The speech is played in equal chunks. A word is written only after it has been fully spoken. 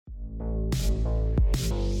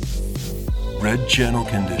Red Channel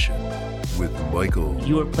Condition with Michael,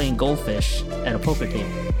 You were playing goldfish at a poker table.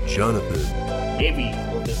 Jonathan, Maybe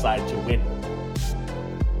we'll decide to win.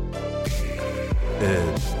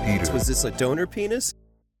 and Peter. Was this a donor penis?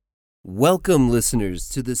 Welcome, listeners,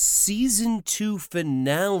 to the Season 2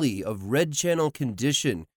 finale of Red Channel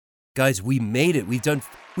Condition. Guys, we made it. We've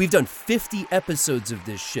done 50 episodes of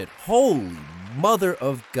this shit. Holy mother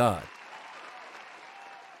of God.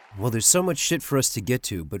 Well, there's so much shit for us to get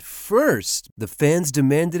to, but first, the fans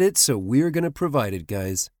demanded it, so we're gonna provide it,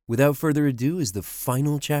 guys. Without further ado is the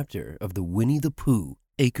final chapter of the Winnie the Pooh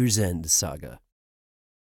Acres End saga.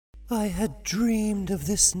 I had dreamed of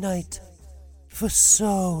this night for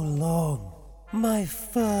so long. My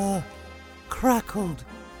fur crackled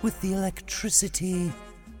with the electricity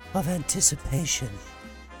of anticipation.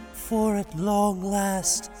 For at long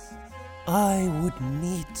last, I would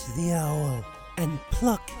meet the owl and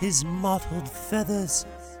pluck his mottled feathers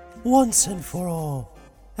once and for all.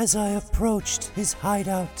 As I approached his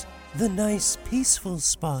hideout, the nice peaceful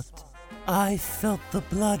spot, I felt the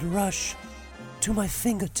blood rush to my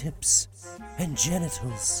fingertips and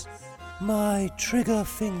genitals. My trigger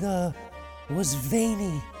finger was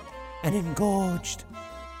veiny and engorged.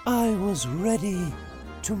 I was ready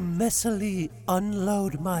to messily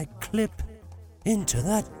unload my clip into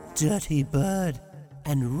that dirty bird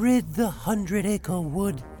and rid the 100-acre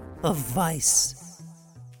wood of vice.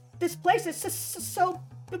 This place is so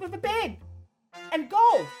big and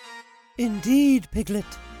gold. Indeed, Piglet,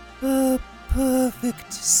 a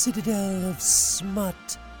perfect citadel of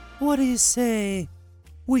smut. What do you say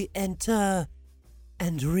we enter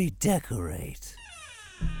and redecorate?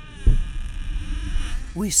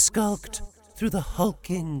 We skulked through the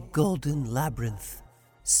hulking golden labyrinth,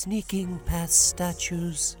 sneaking past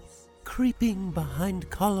statues, creeping behind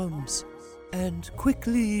columns, and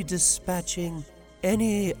quickly dispatching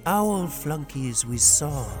any owl flunkies we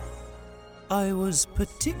saw. I was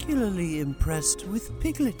particularly impressed with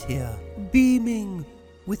Piglet here, beaming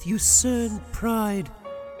with Lucerne pride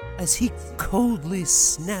as he coldly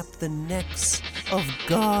snapped the necks of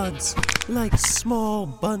gods like small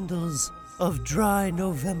bundles of dry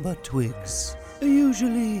November twigs.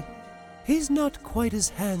 Usually, he's not quite as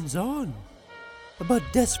hands-on, but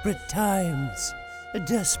desperate times,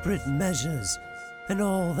 desperate measures, and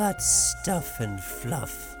all that stuff and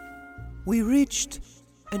fluff. We reached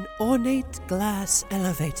an ornate glass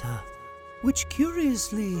elevator, which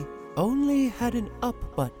curiously only had an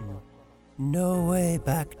up button. No way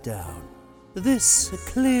back down. This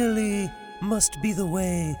clearly must be the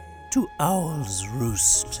way to Owl's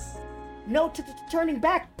Roost. No turning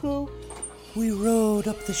back, Pooh. We rode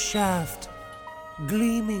up the shaft,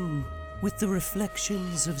 gleaming with the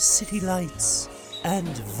reflections of city lights and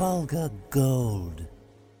vulgar gold,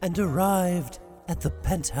 and arrived at the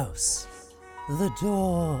penthouse. The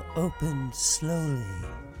door opened slowly,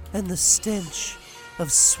 and the stench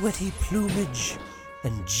of sweaty plumage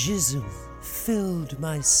and jism filled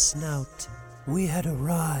my snout. We had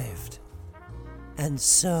arrived, and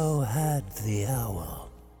so had the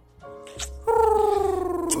owl.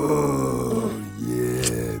 Oh,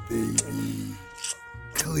 yeah, baby.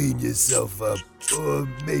 Clean yourself up, or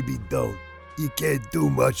maybe don't. You can't do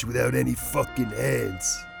much without any fucking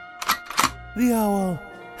hands. The owl,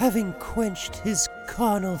 having quenched his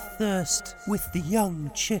carnal thirst with the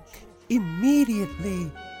young chick,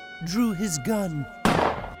 immediately drew his gun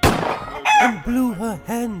and blew her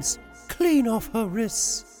hands clean off her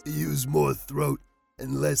wrists. Use more throat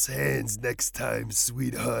and less hands next time,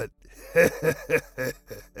 sweetheart.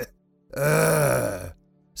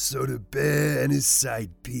 So the bear and his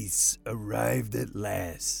side piece arrived at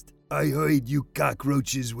last. I heard you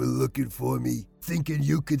cockroaches were looking for me, thinking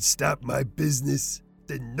you could stop my business.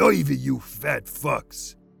 The nerve of you fat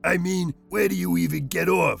fucks. I mean, where do you even get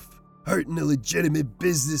off? Hurting a legitimate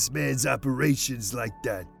businessman's operations like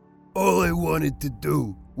that. All I wanted to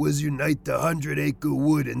do was unite the 100-acre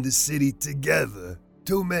wood and the city together.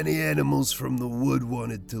 Too many animals from the wood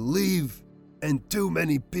wanted to leave, and too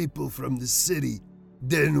many people from the city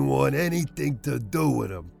didn't want anything to do with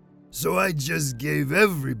them. So I just gave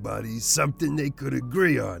everybody something they could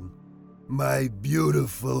agree on. My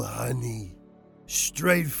beautiful honey.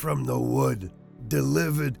 Straight from the wood,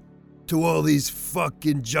 delivered to all these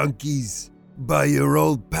fucking junkies by your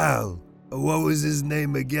old pal. What was his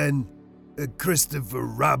name again? Christopher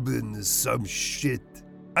Robin or some shit.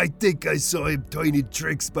 I think I saw him turning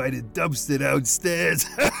tricks by the dumpster downstairs.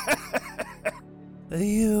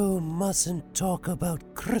 You mustn't talk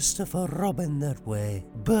about Christopher Robin that way,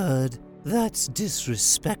 Bird. That's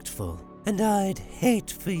disrespectful, and I'd hate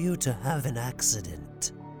for you to have an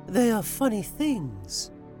accident. They are funny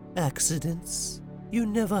things, Accidents? You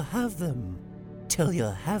never have them till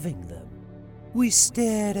you're having them. We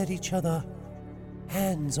stared at each other,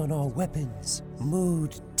 hands on our weapons,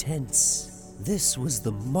 mood tense. This was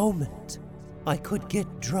the moment. I could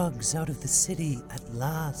get drugs out of the city at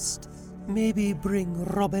last. Maybe bring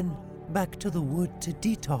Robin back to the wood to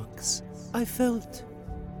detox. I felt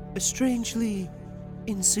strangely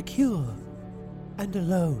insecure and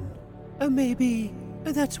alone. Or maybe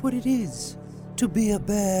that's what it is, to be a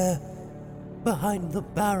bear behind the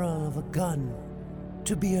barrel of a gun,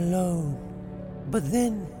 to be alone. But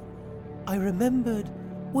then I remembered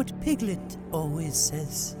what Piglet always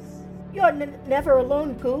says. You're never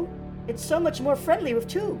alone, Pooh. It's so much more friendly with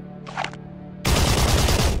two.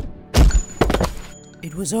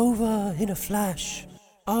 It was over in a flash.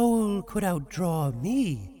 Owl could outdraw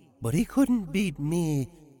me, but he couldn't beat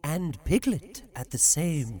me and Piglet at the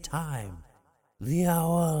same time. The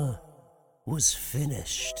owl was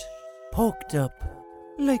finished, poked up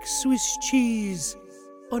like Swiss cheese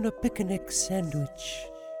on a picnic sandwich.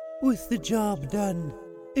 With the job done,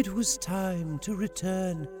 it was time to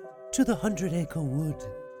return to the 100-acre wood.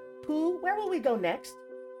 Pooh, where will we go next?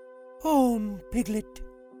 Home, Piglet.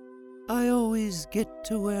 I always get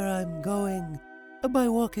to where I'm going by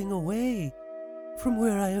walking away from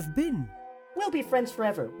where I have been. We'll be friends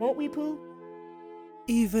forever, won't we, Pooh?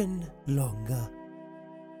 Even longer.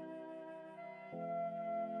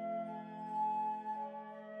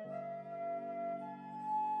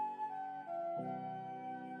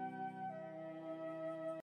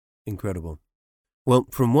 Incredible. Well,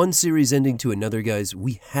 from one series ending to another, guys,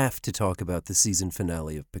 we have to talk about the season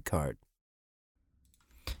finale of Picard.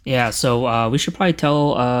 Yeah, so we should probably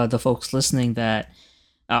tell the folks listening that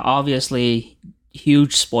obviously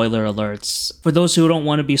huge spoiler alerts. For those who don't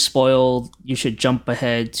want to be spoiled, you should jump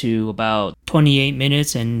ahead to about 28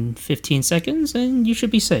 minutes and 15 seconds and you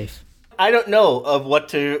should be safe. I don't know of what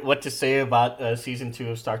to say about season 2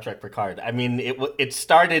 of Star Trek Picard. I mean, it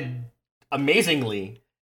started amazingly,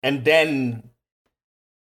 and then,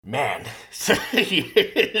 man, some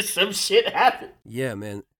shit happened. Yeah,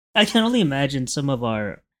 man. I can only imagine some of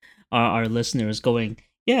our listeners going,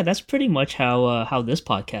 "Yeah, that's pretty much how this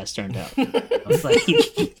podcast turned out."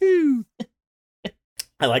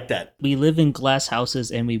 I like that. We live in glass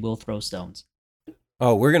houses and we will throw stones.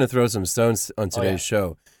 Oh, we're gonna throw some stones on today's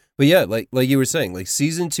show. But yeah, like you were saying, like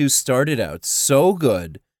season 2 started out so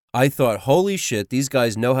good. I thought, holy shit, these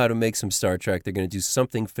guys know how to make some Star Trek. They're gonna do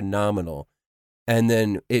something phenomenal. And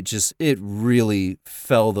then it really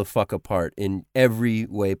fell the fuck apart in every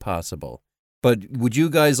way possible. But would you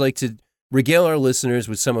guys like to regale our listeners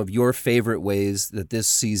with some of your favorite ways that this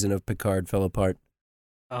season of Picard fell apart?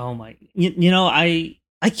 Oh my, you know, I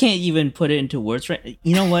can't even put it into words. Right?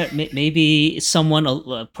 You know what? Maybe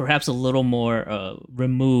someone perhaps a little more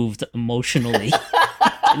removed emotionally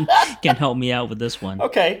can help me out with this one.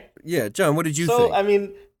 Okay. Yeah, John, what did you think? So, I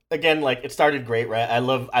mean, again, like it started great, right? I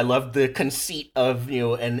love the conceit of, you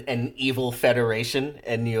know, an evil federation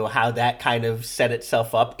and, you know, how that kind of set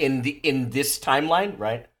itself up in this timeline,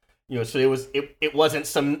 right? You know, so it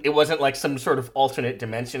wasn't like some sort of alternate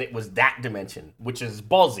dimension. It was that dimension, which is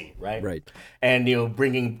ballsy, right? Right. And, you know,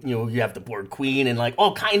 bringing, you know, you have the Borg Queen and like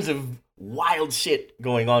all kinds of wild shit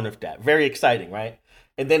going on with that. Very exciting, right?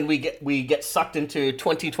 And then we get sucked into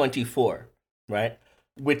 2024, right?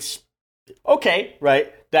 Which, okay,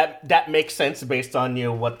 right? That makes sense based on, you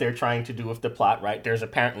know, what they're trying to do with the plot, right? There's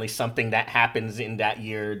apparently something that happens in that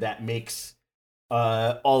year that makes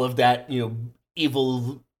all of that, you know,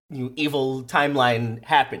 evil timeline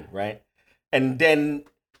happen, right? And then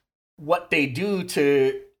what they do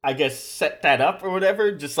to, I guess, set that up or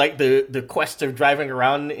whatever, just like the quest of driving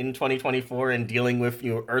around in 2024 and dealing with,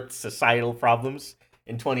 you know, Earth's societal problems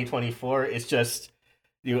in 2024 is just,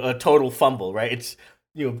 you know, a total fumble, right? It's,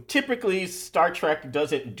 you know, typically Star Trek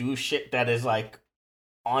doesn't do shit that is like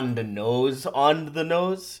on the nose,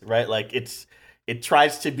 right? Like it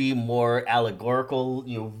tries to be more allegorical,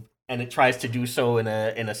 you know, and it tries to do so in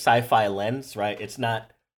a sci-fi lens, right? It's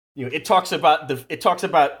not, you know, it talks about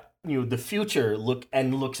you know, the future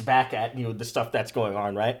looks back at, you know, the stuff that's going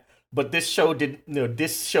on, right? But this show did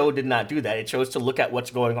not do that. It chose to look at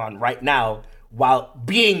what's going on right now while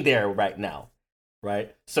being there right now.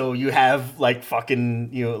 Right, so you have like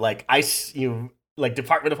fucking, you know, like ICE, you know, like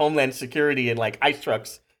Department of Homeland Security and like ICE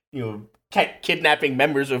trucks, you know, kidnapping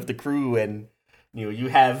members of the crew, and you know, you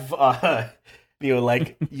have you know,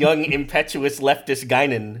 like young impetuous leftist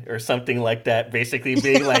Guinan or something like that, basically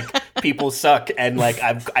being like, people suck and like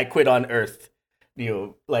I quit on Earth, you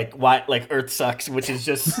know, like why, like Earth sucks, which is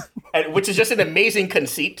just an amazing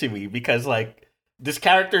conceit to me, because like, this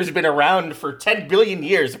character has been around for 10 billion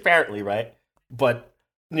years, apparently, right? But,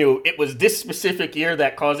 it was this specific year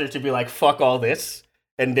that caused her to be like, fuck all this.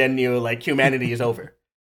 And then, like, humanity is over.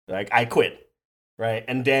 Like, I quit, right?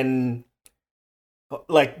 And then,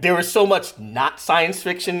 like, there was so much not science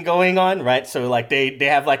fiction going on, right? So, like, they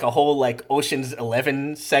have, like, a whole, like, Ocean's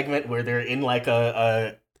 11 segment where they're in, like,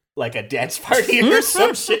 a dance party or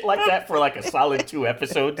some shit like that for, like, a solid 2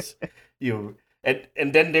 episodes.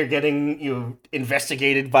 And then they're getting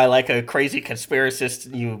investigated by like a crazy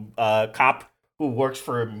conspiracist cop who works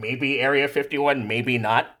for maybe Area 51, maybe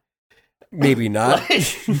not. Maybe not.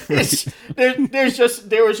 There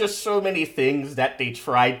was just so many things that they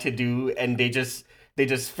tried to do, and they just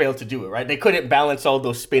failed to do it. Right? They couldn't balance all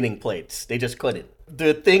those spinning plates. They just couldn't.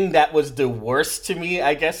 The thing that was the worst to me,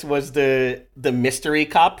 I guess, was the mystery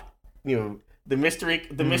cop. The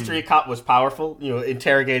mystery cop was powerful,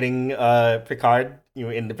 interrogating Picard,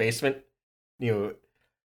 in the basement,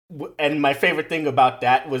 and my favorite thing about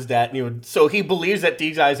that was that, so he believes that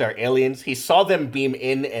these guys are aliens. He saw them beam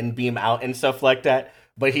in and beam out and stuff like that,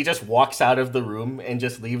 but he just walks out of the room and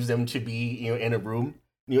just leaves them to be, in a room,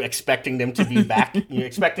 expecting them to be back,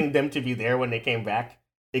 expecting them to be there when they came back.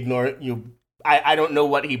 Ignore I don't know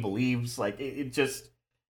what he believes. Like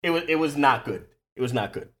it was not good. It was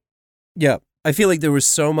not good. Yeah. I feel like there was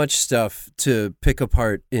so much stuff to pick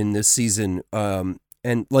apart in this season.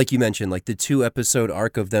 And like you mentioned, like the 2-episode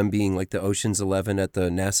arc of them being like the Ocean's 11 at the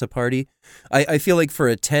NASA party. I feel like for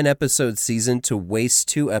a 10-episode season to waste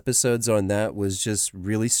 2 episodes on that was just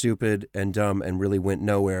really stupid and dumb and really went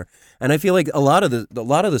nowhere. And I feel like a lot of the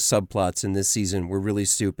subplots in this season were really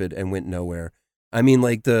stupid and went nowhere. I mean,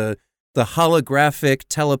 like the holographic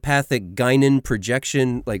telepathic Guinan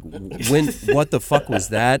projection, like what the fuck was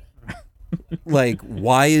that? Like,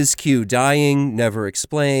 why is Q dying? Never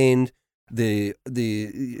explained. The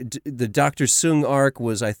Dr. Sung arc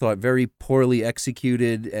was, I thought, very poorly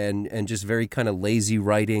executed and just very kind of lazy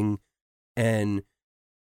writing. And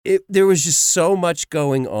there was just so much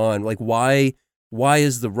going on. Like, why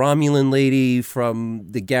is the Romulan lady from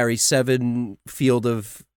the Gary 7 field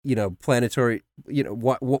of, planetary,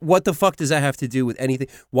 what the fuck does that have to do with anything?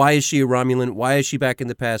 Why is she a Romulan? Why is she back in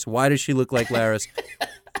the past? Why does she look like Laris?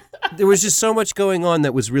 There was just so much going on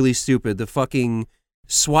that was really stupid. The fucking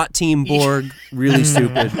SWAT team Borg, really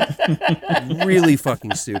stupid. Really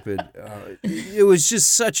fucking stupid. It was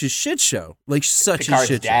just such a shit show. Like, such Picard's a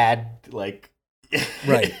shit dad, show. Like...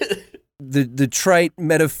 Right. The trite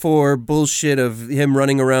metaphor bullshit of him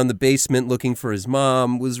running around the basement looking for his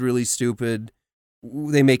mom was really stupid.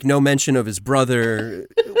 They make no mention of his brother.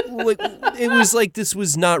 Like, it was like this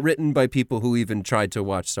was not written by people who even tried to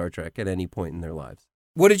watch Star Trek at any point in their lives.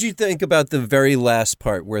 What did you think about the very last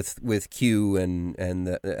part with Q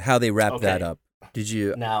and how they wrapped that up? Did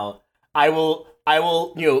you? Now, I will,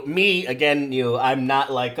 me, again, I'm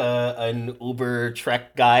not like an Uber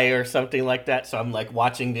Trek guy or something like that, so I'm like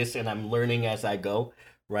watching this and I'm learning as I go,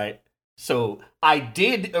 right? So I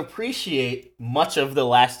did appreciate much of the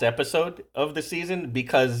last episode of the season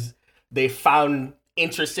because they found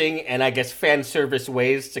interesting and I guess fan service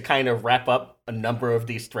ways to kind of wrap up a number of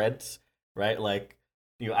these threads, right? Like,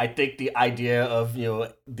 I think the idea of,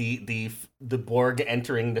 the Borg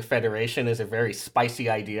entering the Federation is a very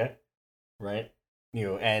spicy idea, right?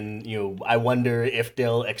 I wonder if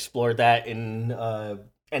they'll explore that in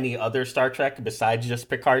any other Star Trek besides just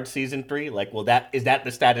Picard season 3. Like, is that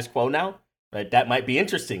the status quo now? Right? That might be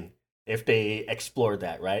interesting if they explore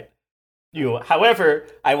that, right? However,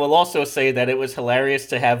 I will also say that it was hilarious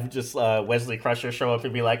to have just Wesley Crusher show up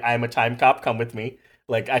and be like, "I'm a time cop, come with me."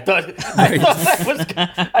 Like, I thought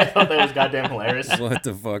that was goddamn hilarious. What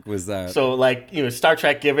the fuck was that? So, like, Star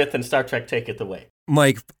Trek giveth and Star Trek taketh away.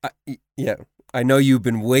 Mike, I know you've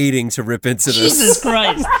been waiting to rip into this. Jesus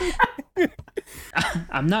Christ.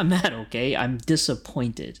 I'm not mad, okay? I'm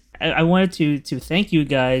disappointed. I wanted to thank you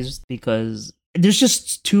guys because there's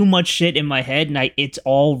just too much shit in my head and it's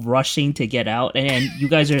all rushing to get out. And you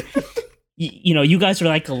guys are... you guys are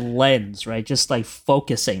like a lens, right? Just like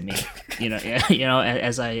focusing me,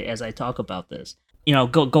 as I talk about this.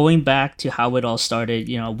 Going back to how it all started,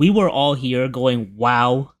 we were all here going,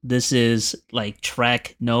 wow, this is like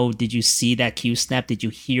Trek. No, did you see that Q snap? Did you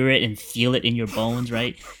hear it and feel it in your bones,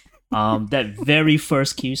 right? That very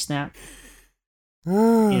first Q snap,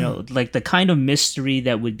 like the kind of mystery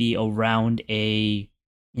that would be around a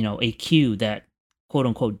Q that quote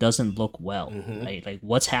unquote doesn't look well, right? Like,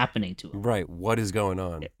 what's happening to him? Right. What is going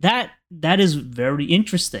on? That is very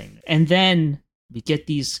interesting. And then we get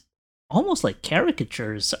these almost like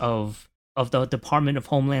caricatures of the Department of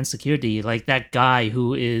Homeland Security, like that guy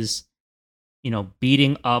who is,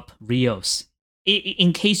 beating up Rios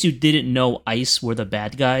in case you didn't know ICE were the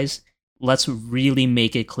bad guys, let's really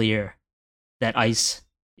make it clear that ICE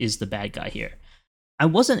is the bad guy here. I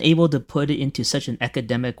wasn't able to put it into such an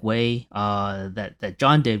academic way that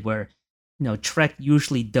John did, where Trek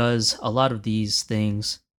usually does a lot of these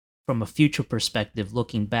things from a future perspective,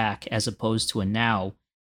 looking back, as opposed to a now,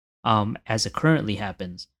 as it currently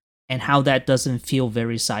happens, and how that doesn't feel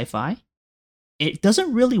very sci-fi. It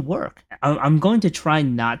doesn't really work. I'm going to try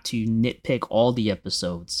not to nitpick all the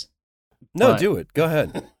episodes. No, do it. Go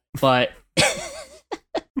ahead. But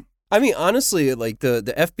I mean, honestly, like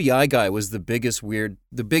the FBI guy was the biggest.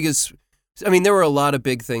 I mean, there were a lot of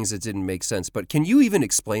big things that didn't make sense, but can you even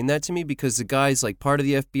explain that to me? Because the guy's like part of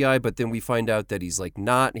the FBI, but then we find out that he's like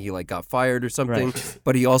not, he like got fired or something, right.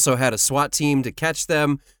 But he also had a SWAT team to catch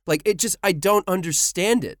them. Like, I don't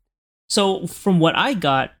understand it. So from what I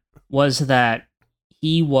got was that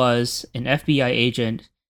he was an FBI agent,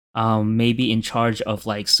 maybe in charge of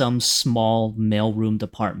like some small mailroom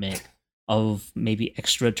department of maybe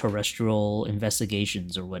extraterrestrial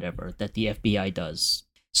investigations or whatever that the FBI does.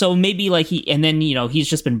 So maybe like he's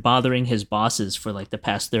just been bothering his bosses for like the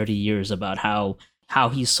past 30 years about how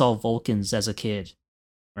he saw Vulcans as a kid,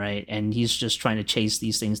 right? And he's just trying to chase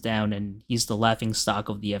these things down, and he's the laughing stock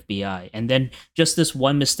of the FBI. And then just this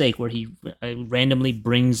one mistake where he randomly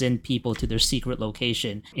brings in people to their secret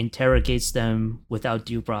location, interrogates them without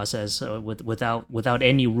due process, without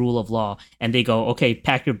any rule of law, and they go, "Okay,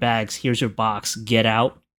 pack your bags. Here's your box. Get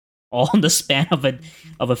out." All in the span of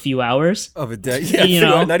a few hours. Of a day.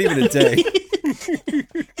 Yeah, not even a day.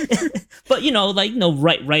 But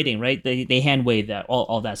writing, right? They hand wave that,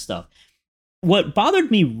 all that stuff. What bothered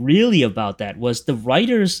me really about that was the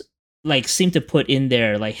writers like seemed to put in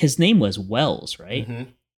there, like, his name was Wells, right? Mm-hmm.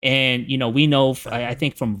 And we know, I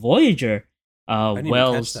think from Voyager,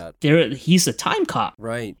 Wells, he's a time cop,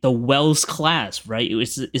 right? The Wells class, right?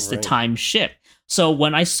 It's right. The time ship. So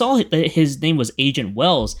when I saw that his name was Agent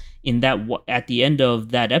Wells in that at the end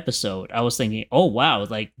of that episode, I was thinking, oh wow,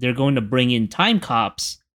 like they're going to bring in time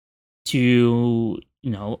cops to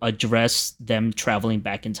address them traveling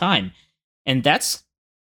back in time, and that's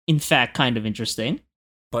in fact kind of interesting.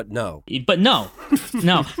 But no.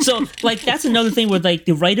 So like that's another thing where like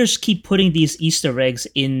the writers keep putting these Easter eggs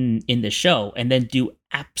in the show and then do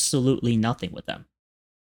absolutely nothing with them.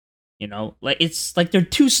 Like it's like they're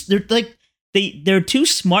too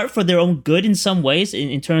smart for their own good in some ways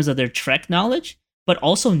in terms of their Trek knowledge, but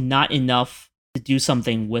also not enough to do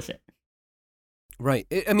something with it. Right.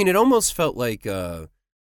 I mean, it almost felt like a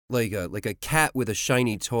cat with a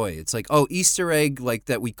shiny toy. It's like, oh, Easter egg, like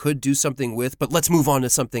that we could do something with, but let's move on to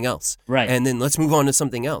something else. Right. And then let's move on to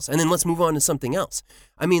something else. And then let's move on to something else.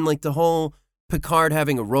 I mean, like the whole Picard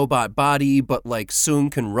having a robot body, but like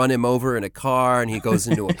Soong can run him over in a car and he goes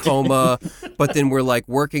into a coma. But then we're like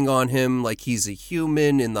working on him like he's a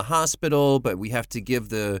human in the hospital, but we have to give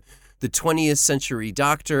the 20th century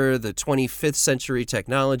doctor the 25th century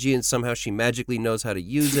technology, and somehow she magically knows how to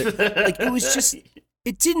use it. Like it was just,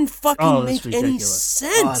 it didn't fucking make any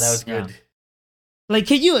sense. Oh, that was good. Yeah. Like,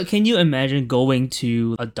 can you imagine going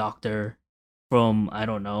to a doctor from, I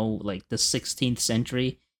don't know, like the 16th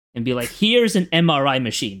century and be like, here's an MRI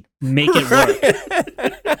machine, make it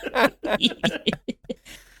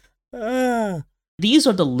work. These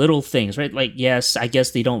are the little things, right? Like, yes, I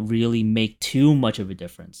guess they don't really make too much of a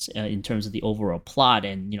difference in terms of the overall plot,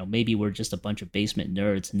 and maybe we're just a bunch of basement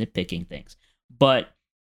nerds nitpicking things. But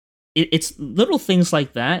it's little things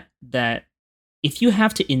like that if you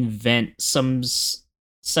have to invent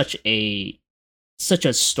such a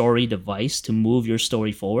story device to move your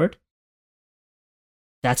story forward,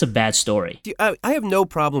 that's a bad story. I have no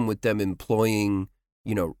problem with them employing,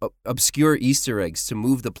 obscure Easter eggs to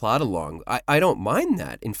move the plot along. I don't mind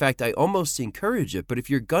that. In fact, I almost encourage it. But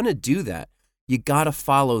if you're going to do that, you got to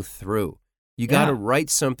follow through. You got to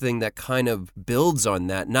write something that kind of builds on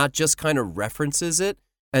that, not just kind of references it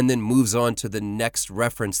and then moves on to the next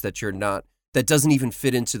reference that doesn't even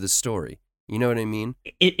fit into the story. You know what I mean?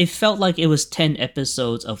 It felt like it was 10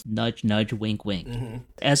 episodes of nudge, nudge, wink, wink. Mm-hmm.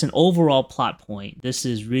 As an overall plot point, this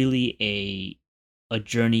is really a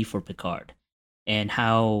journey for Picard and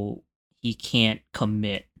how he can't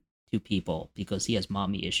commit to people because he has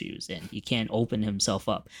mommy issues and he can't open himself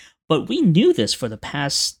up. But we knew this for the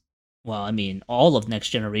past, all of Next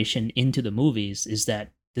Generation into the movies, is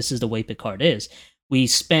that this is the way Picard is. We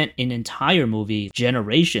spent an entire movie,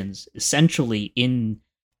 generations, essentially in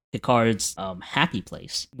Picard's happy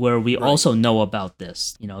place, where we also know about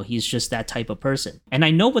this. He's just that type of person. And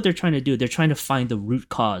I know what they're trying to do. They're trying to find the root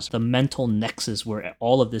cause, the mental nexus where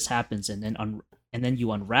all of this happens, and then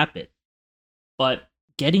you unwrap it. But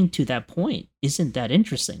getting to that point isn't that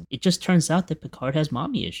interesting. It just turns out that Picard has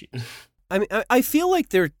mommy issues. I mean, I feel like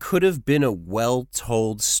there could have been a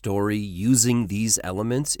well-told story using these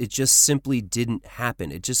elements. It just simply didn't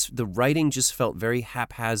happen. The writing just felt very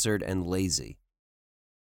haphazard and lazy.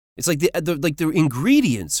 It's like the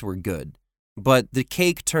ingredients were good, but the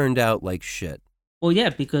cake turned out like shit. Well, yeah,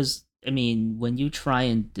 because, I mean, when you try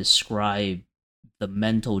and describe the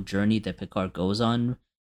mental journey that Picard goes on,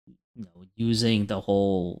 using the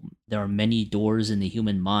whole, there are many doors in the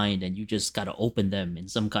human mind and you just got to open them in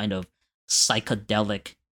some kind of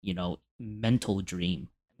psychedelic, mental dream.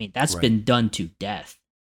 I mean, that's been done to death.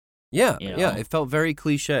 Yeah, it felt very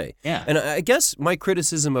cliche. Yeah. And I guess my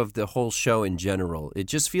criticism of the whole show in general, it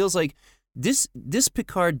just feels like this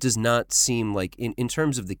Picard does not seem like, in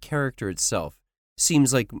terms of the character itself,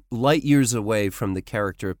 seems like light years away from the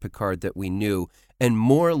character of Picard that we knew, and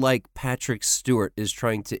more like Patrick Stewart is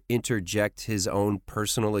trying to interject his own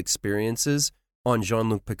personal experiences on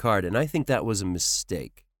Jean-Luc Picard, and I think that was a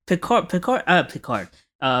mistake. Patrick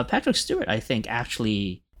Stewart, I think,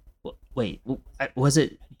 actually, wait, was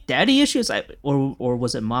it daddy issues or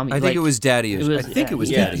was it mommy? I think it was daddy issues. I think it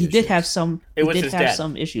was daddy issues. He did have some. It was did his have dad.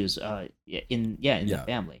 some issues. In the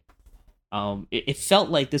family. It felt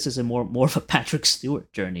like this is a more of a Patrick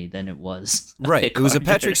Stewart journey than it was. Right. It was a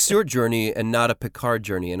Picard Patrick Stewart journey and not a Picard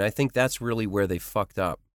journey, and I think that's really where they fucked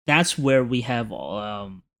up. That's where we have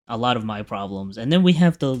a lot of my problems, and then we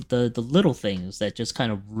have the little things that just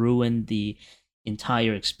kind of ruin the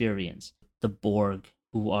entire experience. The Borg,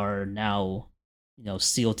 who are now,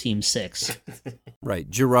 SEAL Team 6. Right.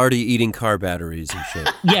 Girardi eating car batteries and shit.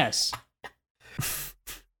 Yes.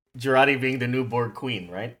 Girardi being the new Borg queen,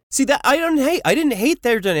 right? See, that I didn't hate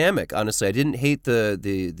their dynamic, honestly. I didn't hate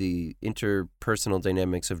the interpersonal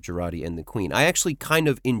dynamics of Girardi and the Queen. I actually kind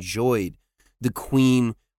of enjoyed the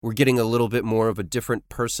Queen. We're getting a little bit more of a different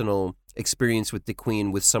personal experience with the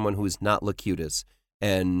Queen, with someone who is not Locutus,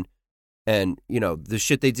 and the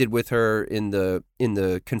shit they did with her in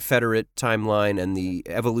the Confederate timeline and the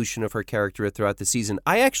evolution of her character throughout the season,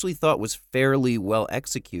 I actually thought was fairly well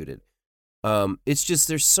executed. It's just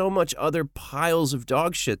there's so much other piles of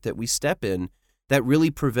dog shit that we step in that really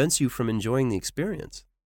prevents you from enjoying the experience.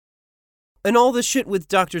 And all the shit with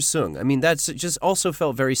Dr. Soong, I mean, that's just also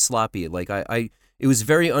felt very sloppy. Like it was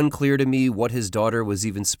very unclear to me what his daughter was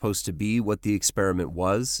even supposed to be, what the experiment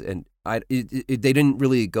was, and they didn't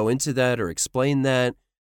really go into that or explain that.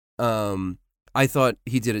 I thought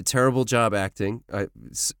he did a terrible job acting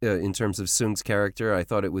in terms of Soong's character. I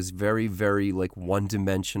thought it was very, very like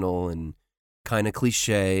one-dimensional and kind of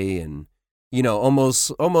cliche, and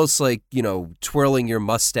almost like twirling your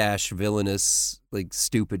mustache, villainous, like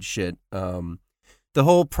stupid shit. The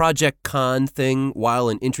whole Project Khan thing, while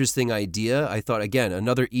an interesting idea, I thought, again,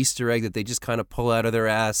 another Easter egg that they just kind of pull out of their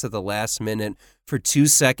ass at the last minute for 2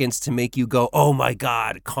 seconds to make you go, oh my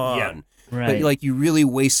God, Khan. Yeah. Right. But like you really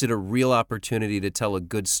wasted a real opportunity to tell a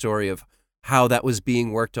good story of how that was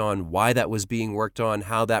being worked on, why that was being worked on,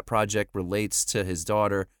 how that project relates to his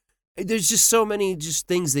daughter. There's just so many just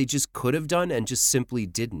things they just could have done and just simply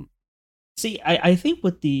didn't. See, I think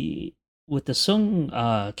with the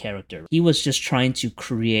Soong character, he was just trying to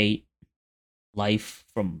create life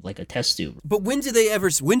from like a test tube. But when do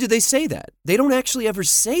they say that? They don't actually ever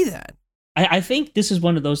say that. I think this is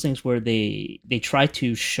one of those things where they try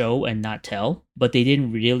to show and not tell, but they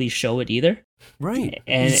didn't really show it either. Right.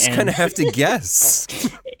 And, you just kind of have to guess.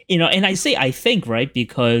 And I say I think, right,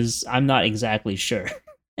 because I'm not exactly sure.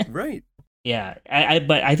 Right. Yeah,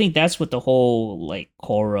 but I think that's what the whole like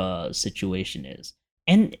Korra situation is.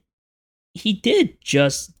 And he did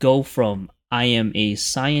just go from I am a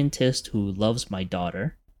scientist who loves my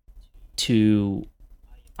daughter to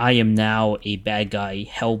I am now a bad guy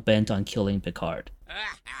hell-bent on killing Picard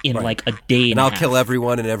in like a day and a half. And I'll kill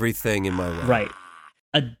everyone and everything in my way. Right.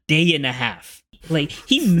 A day and a half. Like,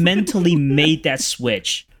 he mentally made that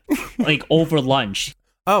switch, like, over lunch.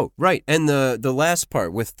 Oh, right. And the last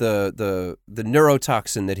part with the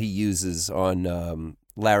neurotoxin that he uses on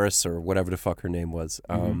Laris, or whatever the fuck her name was.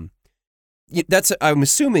 I'm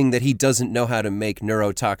assuming that he doesn't know how to make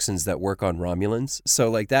neurotoxins that work on Romulans. So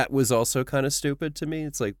like that was also kind of stupid to me.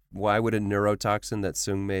 It's like, why would a neurotoxin that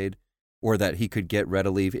Soong made or that he could get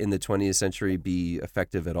readily in the 20th century be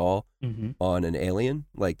effective at all on an alien?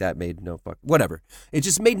 Like that made no whatever. It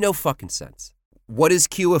just made no fucking sense. What is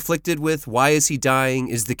Q afflicted with? Why is he dying?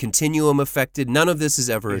 Is the continuum affected? None of this is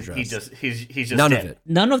ever addressed. He's just none dead. of it.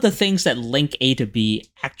 None of the things that link A to B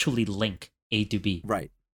actually link A to B.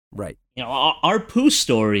 Right. Our Pooh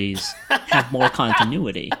stories have more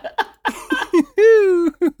continuity.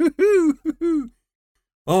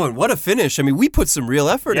 Oh, and what a finish! I mean, we put some real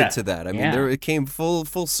effort Yeah. into that. I mean, Yeah. it came full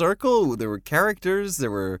circle. There were characters.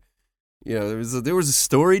 There were, there was a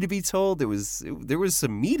story to be told. There was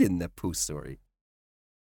some meat in that Pooh story.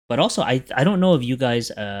 But also, I don't know if you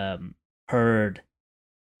guys heard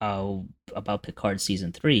about Picard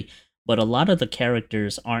season 3, but a lot of the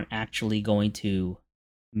characters aren't actually going to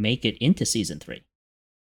make it into season 3.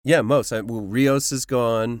 Yeah, most. Rios is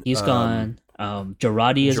gone. He's gone.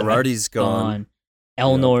 Girardi's gone.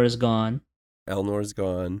 Elnor is gone. Elnor's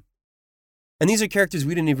gone. And these are characters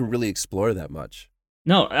we didn't even really explore that much.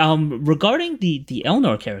 No, regarding the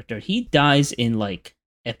Elnor character, he dies in like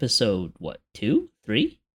episode 2,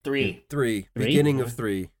 3? 3. Three. Three? Beginning of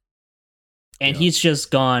 3. And Yeah. he's just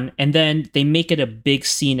gone. And then they make it a big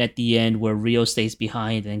scene at the end where Rio stays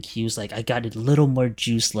behind and Q's like, I got a little more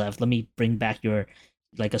juice left. Let me bring back your,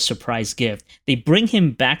 like, a surprise gift. They bring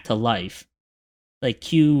him back to life. Like,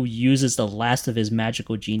 Q uses the last of his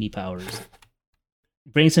magical genie powers.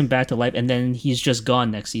 Brings him back to life, and then he's just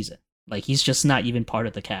gone next season. Like, he's just not even part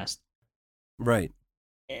of the cast. Right.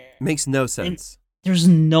 Makes no sense. There's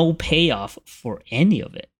no payoff for any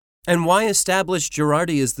of it. And why establish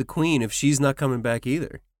Girardi as the queen if she's not coming back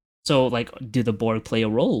either? So, like, do the Borg play a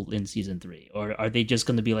role in season 3? Or are they just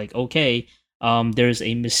going to be like, okay, there's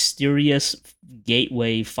a mysterious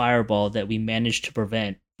gateway fireball that we managed to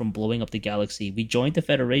prevent from blowing up the galaxy. We joined the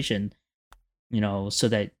Federation, so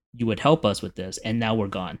that you would help us with this, and now we're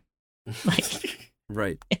gone. Like,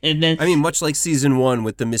 Right. and then I mean, much like season 1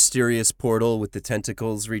 with the mysterious portal with the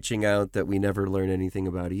tentacles reaching out that we never learn anything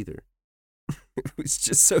about either. It was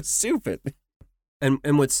just so stupid. And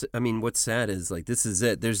what's sad is, like, this is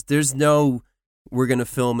it. There's no, we're going to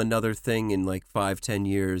film another thing in like 5-10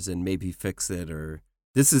 years and maybe fix it, or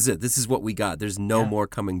this is it. This is what we got. There's no more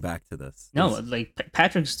coming back to this. no, like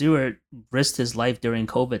Patrick Stewart risked his life during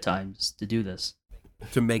COVID times to do this,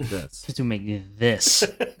 To make this. to make this.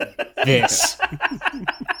 This.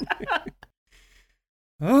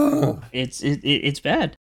 Oh. It's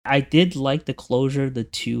bad. I did like the closure the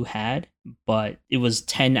 2 had, but it was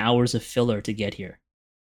 10 hours of filler to get here.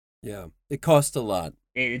 Yeah. It cost a lot.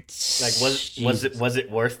 It's Like, was it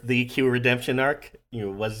worth the Q redemption arc?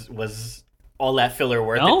 Was all that filler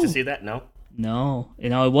worth No. it to see that? No. No, it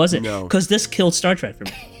wasn't. No. Because this killed Star Trek for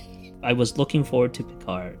me. I was looking forward to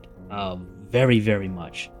Picard very, very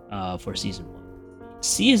much for season 1.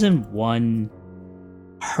 Season 1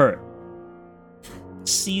 hurt.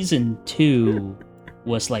 Season 2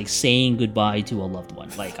 was like saying goodbye to a loved one.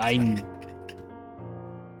 Like, I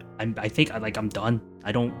think I'm done.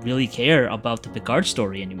 I don't really care about the Picard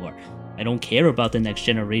story anymore. I don't care about the Next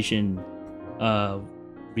Generation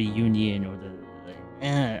reunion or the.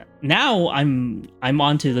 Now I'm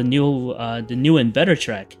on to the new and better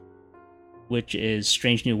Trek, which is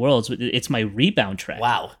Strange New Worlds. It's my rebound track.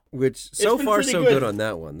 Wow. Which, so been far, pretty so good. good on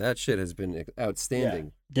that one. That shit has been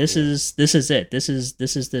outstanding. This is it. This is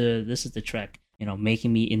the Trek.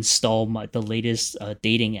 Making me install the latest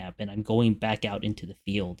dating app, and I'm going back out into the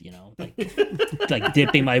field. Like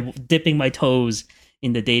dipping my toes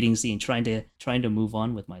in the dating scene, trying to move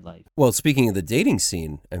on with my life. Well, speaking of the dating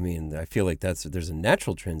scene, I mean, I feel like there's a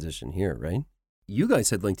natural transition here, right? You guys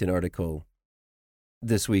had linked an article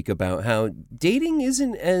this week about how dating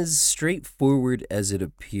isn't as straightforward as it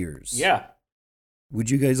appears. Yeah. Would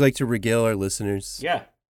you guys like to regale our listeners Yeah.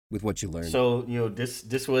 with what you learned? So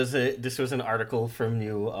this was an article from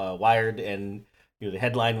Wired, and the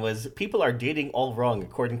headline was "People are dating all wrong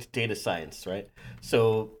according to data science." Right.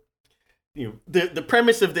 So the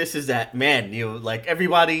premise of this is that, man, like,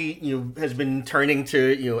 everybody has been turning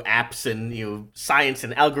to apps and science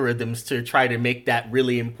and algorithms to try to make that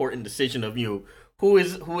really important decision of who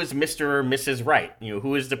is Mr. or Mrs. Right.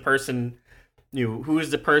 Who is the person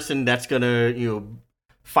that's gonna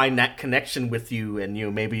find that connection with you,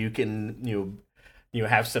 and maybe you can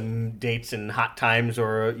have some dates and hot times,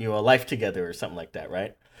 or a life together or something like that,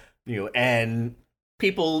 right? And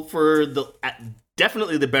people for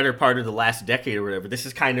definitely the better part of the last decade or whatever, this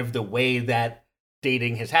is kind of the way that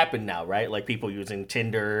dating has happened now, right? Like, people using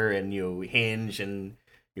Tinder and Hinge and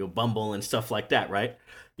Bumble and stuff like that, right?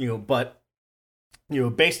 But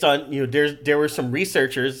based on there were some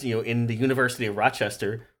researchers in the University of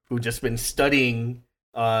Rochester who just been studying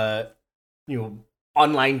online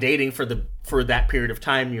dating for that period of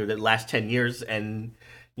time, the last 10 years, and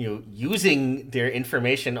using their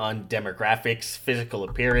information on demographics, physical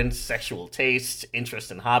appearance, sexual taste, interests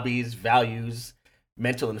and hobbies, values,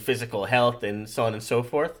 mental and physical health, and so on and so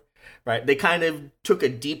forth, right? They kind of took a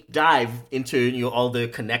deep dive into all the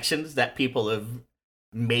connections that people have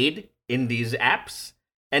made in these apps,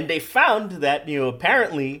 and they found that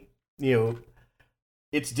apparently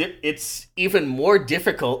it's even more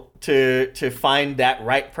difficult to find that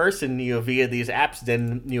right person, via these apps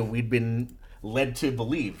than we'd been led to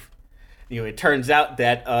believe. It turns out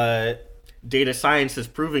that data science is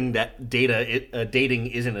proving that dating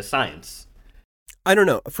isn't a science. I don't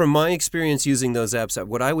know. From my experience using those apps,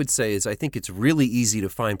 what I would say is I think it's really easy to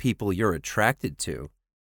find people you're attracted to,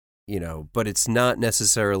 but it's not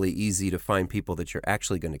necessarily easy to find people that you're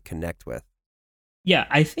actually going to connect with. Yeah,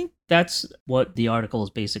 I think that's what the article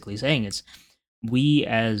is basically saying. It's we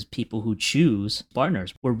as people who choose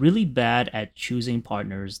partners, we're really bad at choosing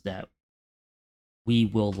partners that we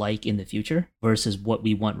will like in the future versus what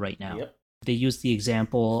we want right now. Yep. They use the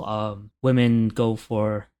example of women go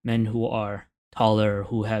for men who are taller,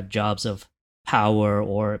 who have jobs of power,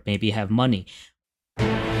 or maybe have money.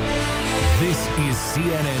 This is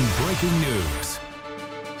CNN Breaking News.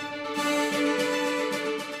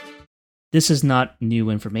 This is not new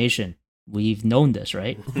information. We've known this,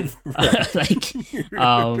 right?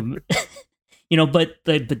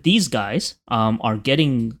 But these guys are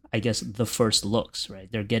getting, I guess, the first looks, right?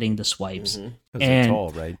 They're getting the swipes. Because they're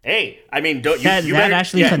tall, right? Hey, I mean, don't you? That better,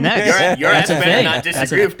 actually connects. Your ass That's a better thing. not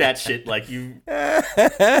disagree with that shit. Like you.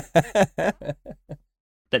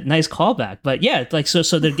 That nice callback. But yeah,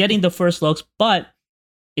 so they're getting the first looks, but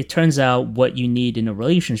it turns out what you need in a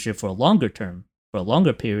relationship for a longer term, for a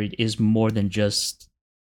longer period, is more than just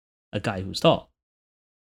a guy who's tall.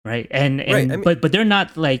 Right. And Right, I mean- but they're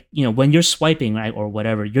not when you're swiping, right, or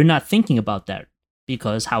whatever, you're not thinking about that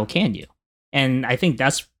because how can you? And I think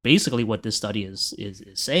that's basically what this study is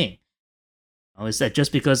saying. Is that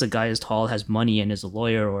just because a guy is tall, has money, and is a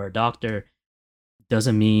lawyer or a doctor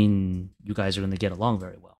doesn't mean you guys are going to get along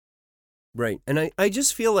very well. Right. And I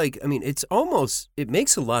just feel like, it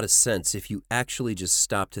makes a lot of sense if you actually just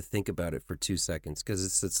stop to think about it for 2 seconds.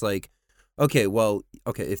 Because it's like, okay,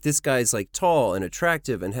 if this guy's like tall and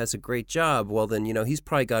attractive and has a great job, well then, he's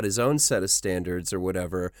probably got his own set of standards or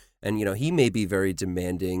whatever. And, he may be very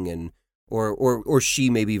demanding and, or she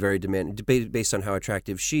may be very demanding based on how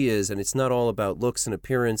attractive she is. And it's not all about looks and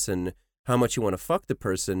appearance and how much you want to fuck the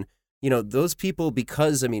person. Those people,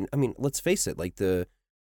 because, let's face it, like the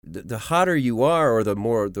hotter you are or the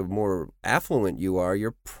more affluent you are,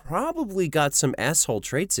 you're probably got some asshole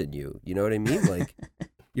traits in you. You know what I mean? Like,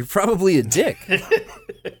 you're probably a dick.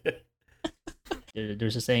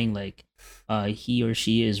 There's a saying like, he or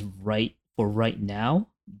she is right for right now,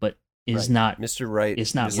 but is not Mr. Right.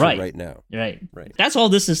 It's not Mr. right right now. Right. Right. That's all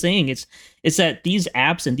this is saying. It's that these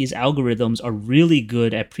apps and these algorithms are really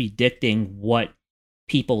good at predicting what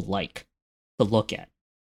people like to look at,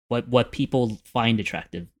 what people find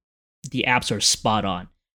attractive. The apps are spot on.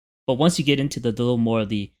 But once you get into the little more of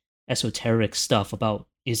the esoteric stuff about,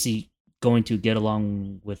 is he going to get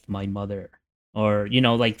along with my mother? Or,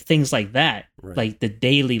 like things like that, Right. like the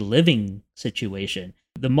daily living situation.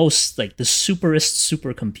 The most, like the superest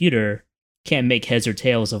supercomputer can't make heads or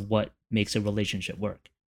tails of what makes a relationship work.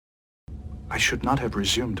 I should not have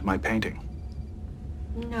resumed my painting,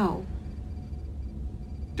 No,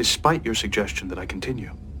 despite your suggestion that I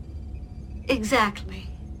continue. exactly.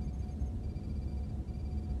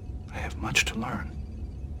 I have much to learn.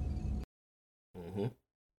 Mm-hmm.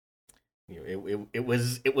 It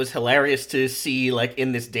was hilarious to see, like,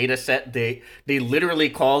 in this data set, they literally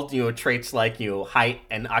called traits like height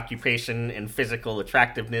and occupation and physical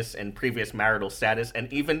attractiveness and previous marital status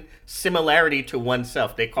and even similarity to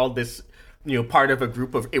oneself. They called this part of a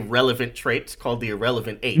group of irrelevant traits called the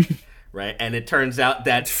irrelevant 8, right? And it turns out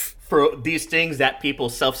that for these things that people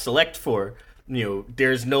self-select for,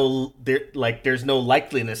 there's no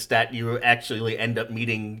likeliness that you actually end up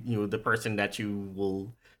meeting the person that you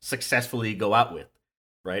will successfully go out with,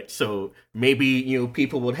 right? So maybe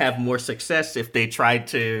people would have more success if they tried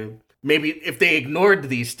to, maybe if they ignored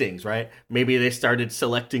these things, right? Maybe they started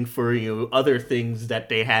selecting for other things that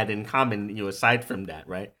they had in common aside from that,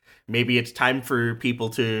 right? Maybe it's time for people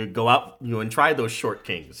to go out and try those short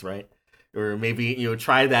kings, right? Or maybe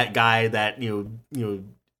try that guy that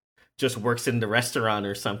just works in the restaurant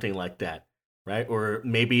or something like that, right? Or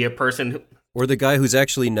maybe a person Or the guy who's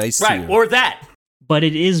actually nice to right, you. or that. But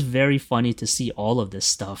it is very funny to see all of this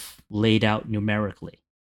stuff laid out numerically.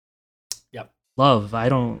 Yep. Love,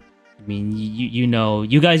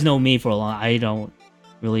 you guys know me for a long, I don't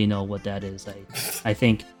really know what that is. I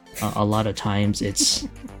think a lot of times it's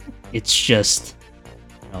just,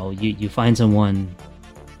 you find someone,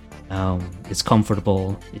 it's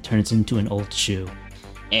comfortable, it turns into an old shoe.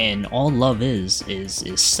 And all love is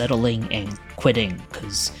settling and quitting,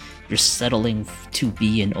 because you're settling to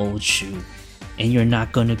be an old shoe. And you're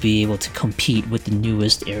not going to be able to compete with the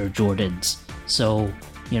newest Air Jordans. So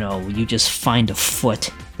you just find a foot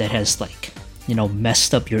that has like,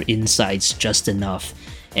 messed up your insides just enough,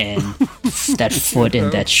 and that foot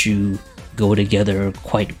and that shoe go together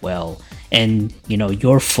quite well. And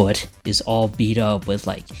your foot is all beat up with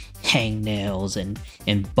like hangnails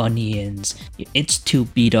and bunions. It's too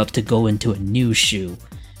beat up to go into a new shoe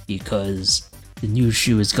because the new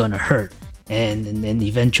shoe is gonna hurt. And then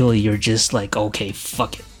eventually you're just like, okay,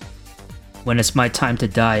 fuck it. When it's my time to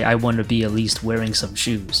die, I want to be at least wearing some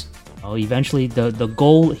shoes. Eventually, the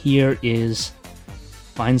goal here is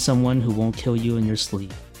find someone who won't kill you in your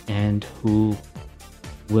sleep and who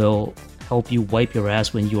will help you wipe your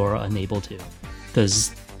ass when you are unable to,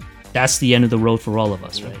 because that's the end of the road for all of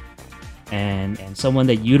us, right? And someone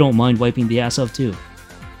that you don't mind wiping the ass of too,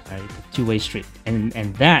 right? Two-way street, and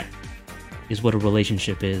that is what a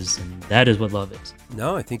relationship is, and that is what love is.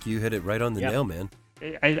 No, I think you hit it right on the nail, man.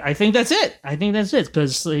 I think that's it.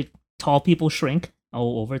 Because like tall people shrink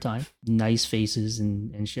over time, nice faces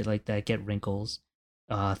and shit like that get wrinkles,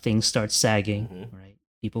 things start sagging, right?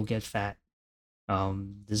 People get fat.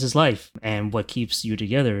 This is life, and what keeps you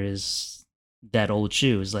together is that old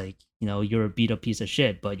shoe. Is like, you're a beat up piece of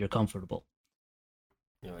shit, but you're comfortable.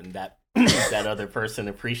 And that that other person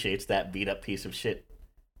appreciates that beat up piece of shit.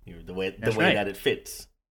 The way that it fits.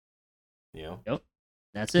 Yep,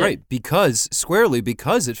 that's it. Right, because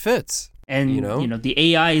it fits. And the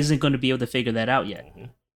AI isn't going to be able to figure that out yet.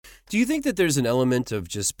 Do you think that there's an element of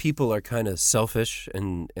just people are kind of selfish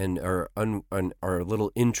and are a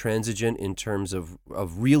little intransigent in terms of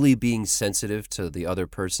really being sensitive to the other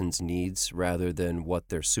person's needs rather than what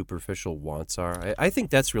their superficial wants are? I think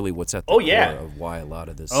that's really what's at the core of why a lot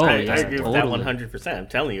of this. I agree with that 100%. I'm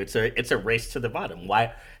telling you, it's a race to the bottom.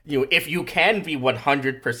 Why, if you can be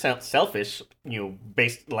 100% selfish,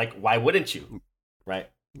 based like, why wouldn't you? Right.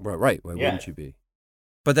 Right. Why wouldn't you be?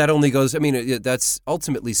 But that only goes, that's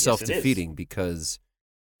ultimately self-defeating because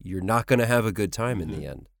you're not going to have a good time in the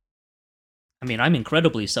end. I'm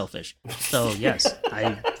incredibly selfish. So, yes,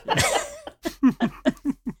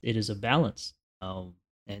 it is a balance.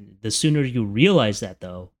 And the sooner you realize that,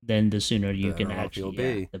 though, then the sooner you can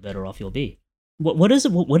actually, the better off you'll be. What is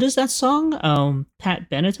it? What is that song?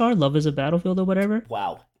 Pat Benatar, Love is a Battlefield or whatever?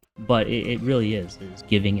 Wow. But it really is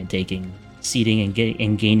giving and taking, ceding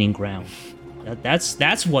and gaining ground.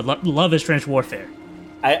 That's what love is. Trench warfare.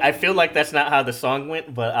 I feel like that's not how the song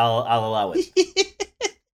went, but I'll allow it.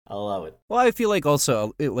 I'll allow it. Well, I feel like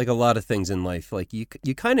also like a lot of things in life, like you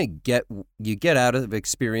kind of get out of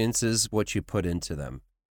experiences what you put into them,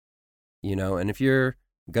 And if you're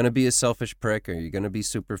gonna be a selfish prick, or you're gonna be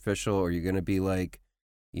superficial, or you're gonna be like,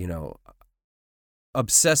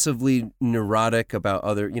 obsessively neurotic about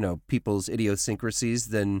other people's idiosyncrasies,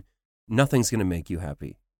 then nothing's gonna make you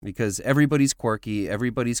happy. Because everybody's quirky,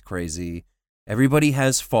 everybody's crazy, everybody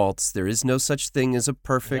has faults. There is no such thing as a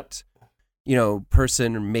perfect,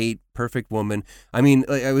 person or mate, perfect woman.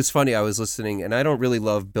 It was funny. I was listening, and I don't really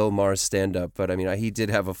love Bill Maher's stand-up, but he did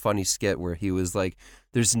have a funny skit where he was like,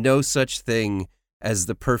 "There's no such thing as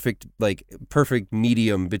the perfect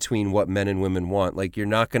medium between what men and women want. Like, you're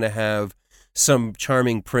not gonna have some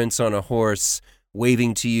charming prince on a horse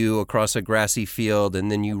waving to you across a grassy field,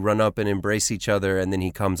 and then you run up and embrace each other, and then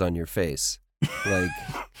he comes on your face. Like,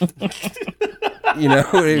 you know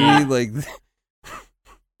what I mean? Like,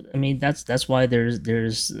 that's why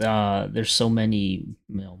there's so many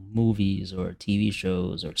movies or TV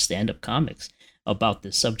shows or stand-up comics about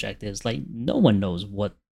this subject. Is like no one knows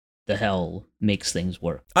what the hell makes things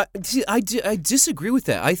work. I disagree with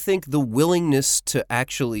that. I think the willingness to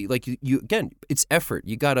actually, like, you again, it's effort.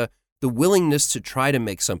 You gotta. The willingness to try to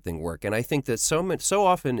make something work. And I think that so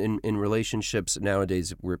often in relationships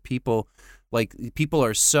nowadays where people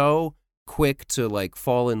are so quick to like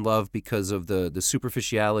fall in love because of the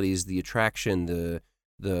superficialities, the attraction,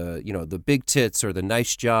 the big tits or the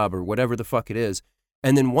nice job or whatever the fuck it is.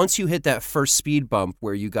 And then once you hit that first speed bump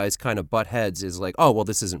where you guys kind of butt heads, is like, oh, well,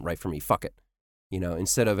 this isn't right for me. Fuck it.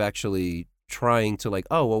 Instead of actually trying to like,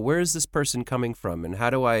 oh, well, where is this person coming from? And how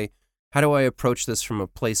do I approach this from a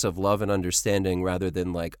place of love and understanding rather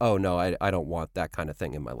than like, oh, no, I don't want that kind of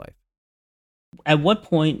thing in my life? At what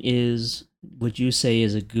point would you say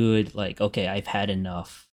is a good, like, okay, I've had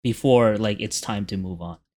enough before, like, it's time to move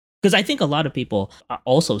on? Because I think a lot of people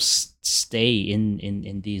also stay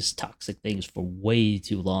in these toxic things for way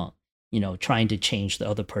too long, trying to change the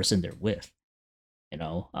other person they're with,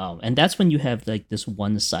 and that's when you have like this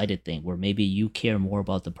one-sided thing where maybe you care more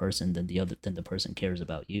about the person than the person cares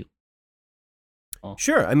about you. Oh.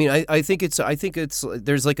 Sure. I think it's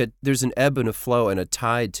there's an ebb and a flow and a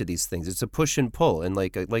tide to these things. It's a push and pull, and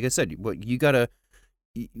like I said, you gotta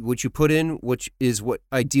what you put in, which is what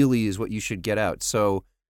ideally is what you should get out. So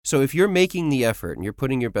if you're making the effort and you're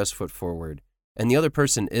putting your best foot forward and the other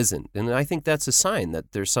person isn't, then I think that's a sign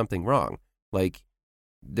that there's something wrong. Like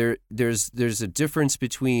there's a difference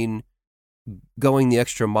between going the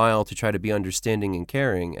extra mile to try to be understanding and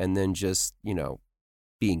caring and then just,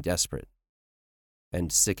 being desperate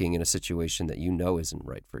and sticking in a situation that isn't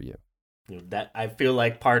right for you. That I feel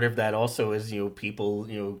like part of that also is people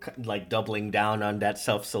like doubling down on that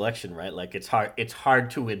self-selection, right? Like it's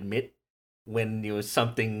hard to admit when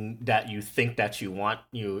something that you think that you want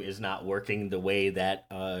is not working the way that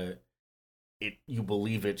you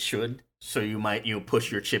believe it should. So you might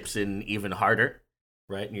push your chips in even harder,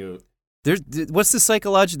 right? What's the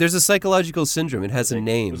psychological? There's a psychological syndrome. It has a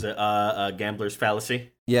name. Was it a gambler's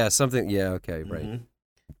fallacy? Yeah, something. Yeah, okay, right.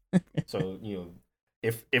 Mm-hmm. So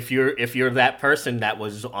if you're that person that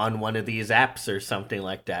was on one of these apps or something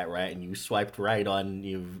like that, right, and you swiped right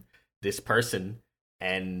on this person,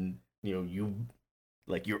 and you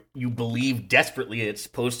believe desperately it's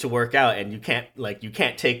supposed to work out, and you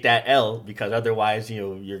can't take that L because otherwise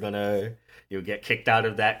you're gonna get kicked out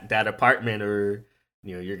of that apartment, or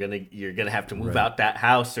you're gonna have to move out that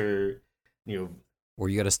house, or or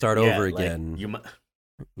you got to start over again.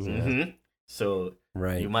 So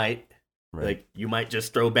right. You might. Right. You might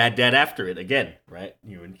just throw bad debt after it again, right?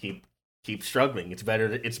 And keep struggling. It's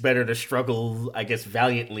better to struggle, I guess,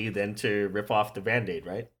 valiantly than to rip off the Band-Aid,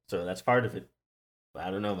 right? So that's part of it. But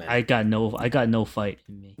I don't know, man. I got no fight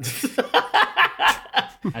in me.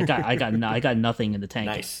 I got nothing in the tank.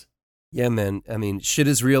 Nice. Yeah, man. I mean, shit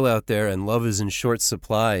is real out there, and love is in short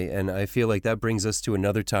supply. And I feel like that brings us to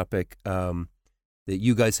another topic that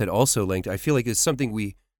you guys had also linked. I feel like it's something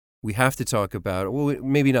we have to talk about. Well,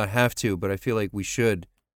 maybe not have to, but I feel like we should,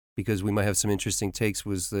 because we might have some interesting takes.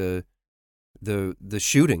 Was the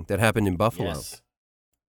shooting that happened in Buffalo? Yes.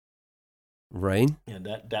 Right. Yeah,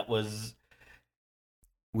 that was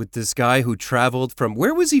with this guy who traveled from.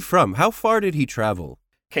 Where was he from? How far did he travel?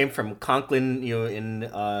 Came from Conklin, in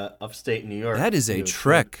upstate New York. That is a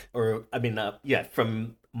trek.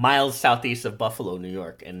 From miles southeast of Buffalo, New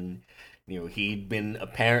York, and. He'd been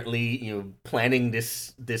apparently, planning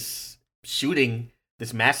this shooting,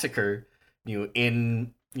 this massacre,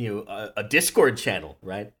 in, a Discord channel,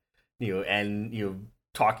 right? Oh,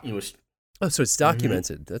 so it's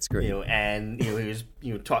documented. Mm-hmm. That's great.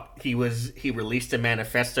 He released a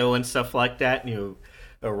manifesto and stuff like that,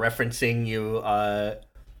 referencing,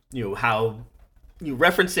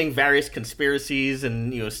 referencing various conspiracies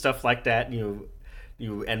and, stuff like that, and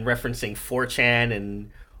referencing 4chan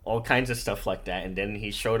and all kinds of stuff like that. And then he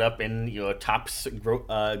showed up in a Tops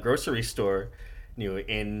grocery store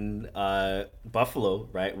in Buffalo,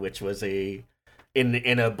 right, which was in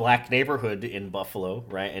a black neighborhood in Buffalo,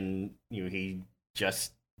 right, and he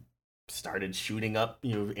just started shooting up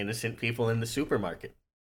innocent people in the supermarket.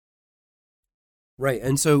 Right.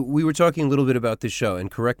 And so we were talking a little bit about this show, and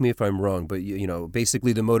correct me if I'm wrong, but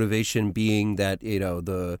basically the motivation being that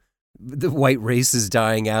the white race is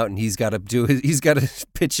dying out, and he's got to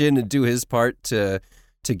pitch in and do his part to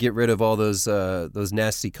get rid of all those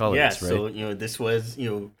nasty colors. Yeah, right? So this was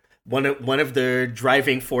one of the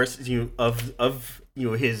driving forces of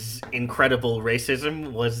his incredible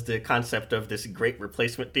racism was the concept of this great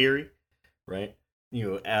replacement theory, right?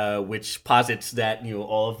 Which posits that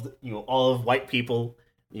all of white people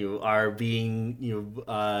are being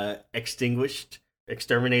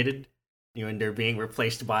exterminated. And they're being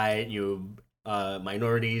replaced by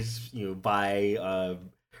minorities, by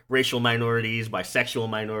racial minorities, by sexual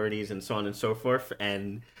minorities, and so on and so forth.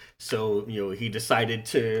 And so he decided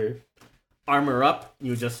to armor up,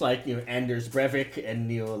 just like Anders Breivik and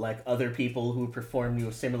like other people who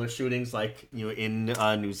performed similar shootings, like in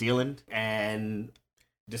New Zealand, and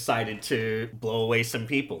decided to blow away some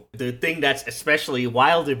people. The thing that's especially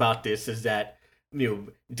wild about this is that.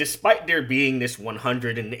 Despite there being this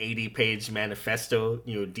 180-page manifesto,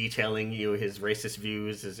 detailing his racist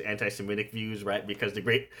views, his anti-Semitic views, right? Because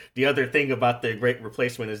the other thing about the Great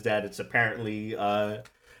Replacement is that it's apparently,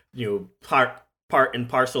 part and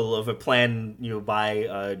parcel of a plan,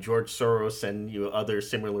 by George Soros and other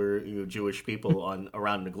similar Jewish people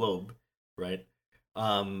around the globe, right?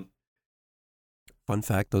 Fun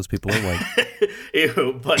fact: those people are white.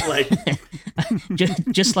 But like,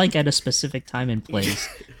 just like at a specific time and place,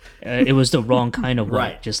 it was the wrong kind of white.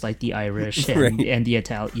 Right. Just like the Irish and the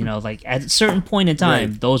Italian. Like at a certain point in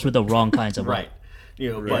time, those were the wrong kinds of white.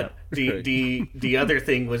 But the other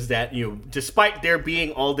thing was that despite there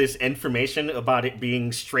being all this information about it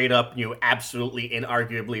being straight up absolutely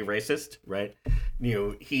inarguably racist, right?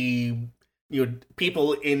 He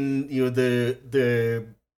people in the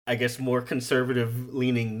I guess more conservative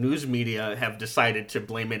leaning news media have decided to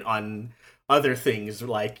blame it on other things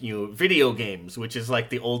like video games, which is like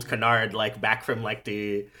the old canard, like back from like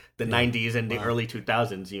the 90s and the early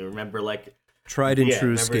 2000s. You remember like tried and true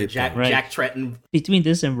remember escape. Jack Tretton. Between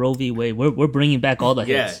this and Roe v. Wade, we're bringing back all the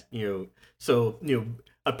hits. So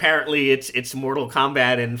apparently it's Mortal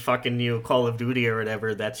Kombat and fucking Call of Duty or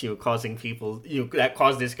whatever that's causing people that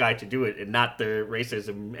caused this guy to do it, and not the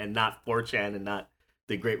racism and not 4chan and not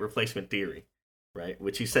the Great Replacement Theory, right?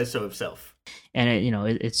 Which he says so himself. And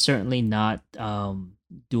it's certainly not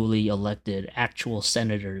duly elected actual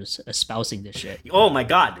senators espousing this shit. Oh my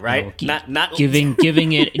god, right? Not giving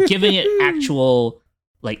it actual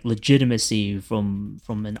like legitimacy from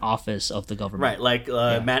an office of the government. Right,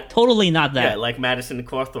 like totally not that. Yeah, like Madison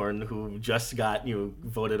Cawthorn, who just got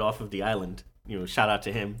voted off of the island. Shout out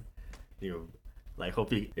to him. Like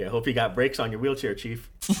hope you got brakes on your wheelchair, Chief.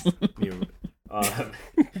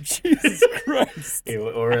 Jesus Christ.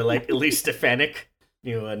 Or like Elise Stefanik,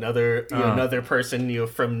 another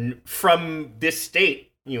person, from this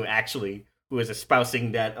state, actually, who is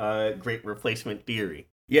espousing that Great Replacement Theory.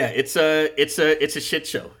 Yeah, it's a shit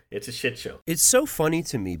show. It's a shit show. It's so funny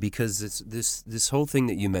to me because it's this whole thing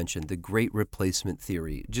that you mentioned, the Great Replacement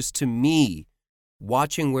Theory. Just to me,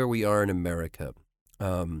 watching where we are in America,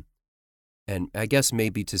 and I guess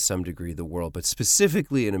maybe to some degree the world, but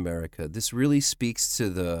specifically in America, this really speaks to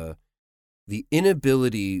the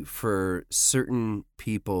inability for certain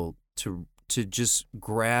people to just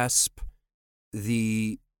grasp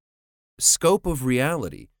the scope of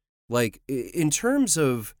reality. Like in terms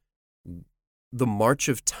of the march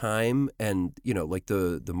of time and, like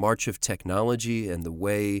the march of technology and the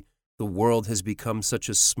way the world has become such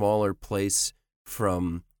a smaller place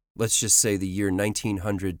from, let's just say, the year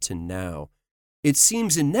 1900 to now, it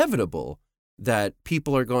seems inevitable that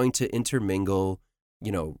people are going to intermingle.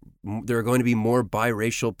 There are going to be more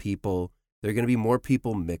biracial people. There are going to be more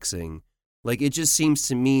people mixing. Like, it just seems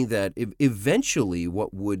to me that eventually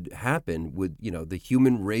what would happen would, the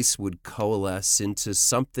human race would coalesce into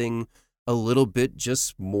something a little bit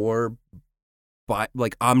just more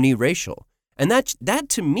like omniracial. And that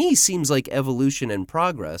to me seems like evolution and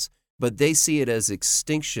progress, but they see it as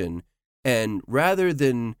extinction. And rather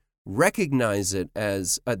than recognize it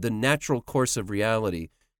as the natural course of reality,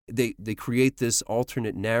 they create this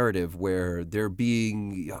alternate narrative where they're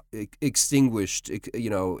being extinguished,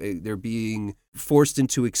 they're being forced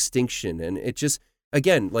into extinction. And it just,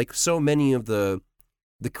 again, like so many of the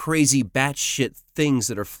crazy batshit things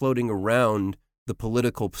that are floating around the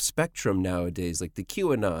political spectrum nowadays, like the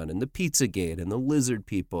QAnon and the Pizzagate and the lizard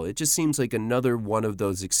people, it just seems like another one of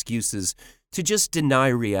those excuses to just deny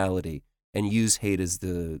reality and use hate as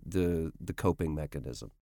the coping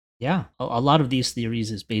mechanism. Yeah, a lot of these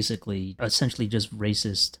theories is basically essentially just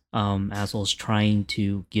racist assholes trying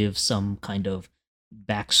to give some kind of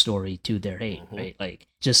backstory to their hate, right? Like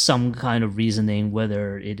just some kind of reasoning,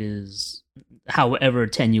 whether it is however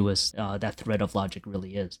tenuous that thread of logic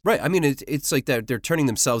really is. Right. I mean, it's like they're turning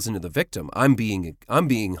themselves into the victim. I'm being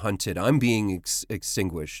hunted. I'm being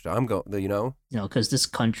extinguished. Because this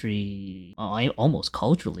country, almost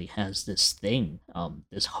culturally has this thing,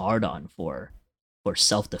 this hard on for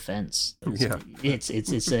self-defense.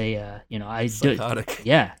 It's a I psychotic.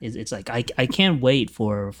 It's like I can't wait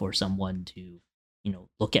for someone to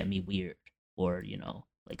look at me weird or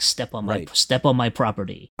like step on my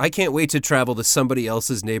property. I can't wait to travel to somebody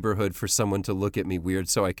else's neighborhood for someone to look at me weird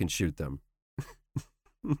so I can shoot them.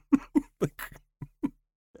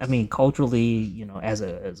 I mean, culturally, as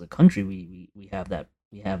a country, we have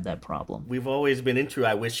that problem. We've always been into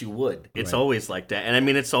I wish you would. It's always like that. And I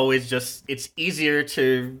mean, it's always just, it's easier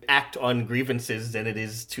to act on grievances than it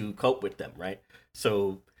is to cope with them, right?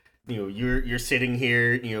 So, you're sitting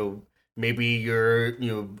here, maybe you're,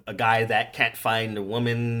 a guy that can't find a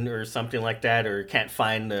woman or something like that, or can't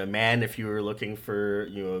find a man if you were looking for,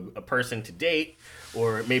 a person to date,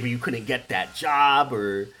 or maybe you couldn't get that job,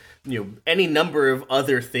 or, any number of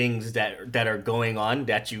other things that are going on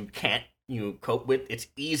that you can't, cope with. It's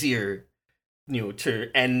easier, to,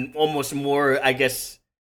 and almost more, I guess,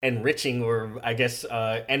 enriching or I guess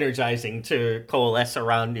energizing to coalesce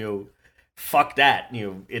around, fuck that,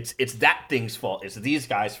 it's that thing's fault, it's these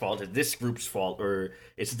guys' fault, it's this group's fault, or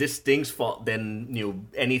it's this thing's fault than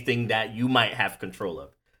anything that you might have control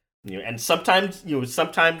of. And sometimes you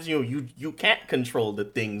can't control the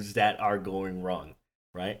things that are going wrong,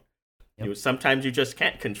 right? Yep. Sometimes you just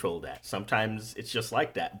can't control that. Sometimes it's just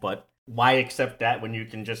like that. But why accept that when you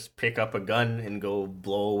can just pick up a gun and go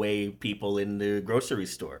blow away people in the grocery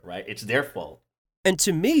store, right? It's their fault. And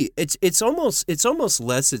to me, it's almost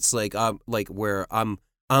less. It's like where I'm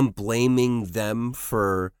blaming them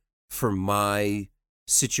for my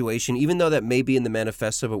situation, even though that may be in the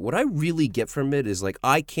manifesto. But what I really get from it is like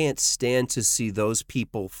I can't stand to see those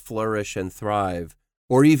people flourish and thrive,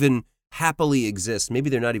 or even happily exist. Maybe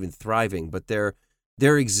they're not even thriving, but they're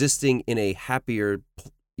existing in a happier,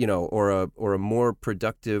 or a more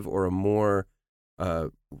productive, or a more,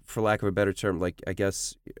 for lack of a better term, like I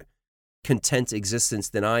guess, content existence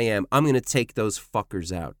than I am. I'm going to take those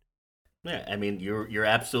fuckers out. Yeah, I mean, you're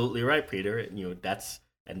absolutely right, Peter. That's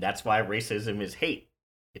why racism is hate.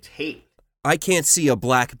 It's hate. I can't see a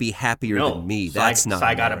black be happier than me. That's not. So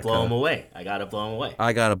I gotta America. blow him away. I gotta blow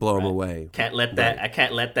him away. Can't let that. Right. I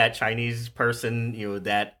can't let that Chinese person,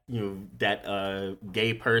 that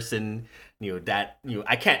gay person,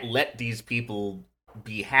 I can't let these people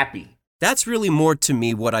be happy. That's really more to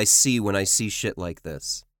me what I see when I see shit like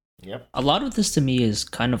this. Yep. A lot of this to me is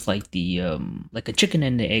kind of like the like a chicken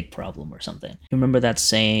and the egg problem or something. You remember that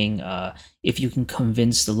saying, if you can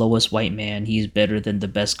convince the lowest white man he's better than the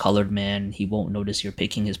best colored man, he won't notice you're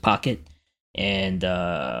picking his pocket. And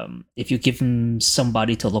if you give him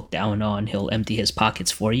somebody to look down on, he'll empty his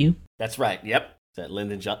pockets for you. That's right. Yep. Is that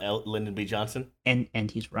Lyndon B. Johnson?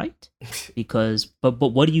 And he's right. Because but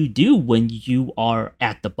what do you do when you are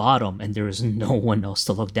at the bottom and there is no one else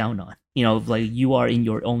to look down on? Like you are in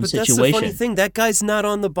your own situation. That's the funny thing. That guy's not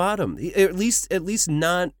on the bottom. At least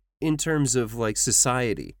not in terms of like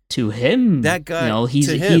society. To him, that guy.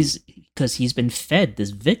 He's because he's been fed this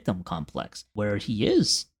victim complex where he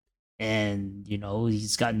is, and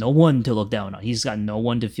he's got no one to look down on. He's got no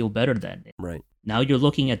one to feel better than. Right. Now you're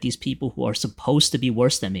looking at these people who are supposed to be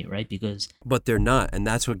worse than me, right? But they're not, and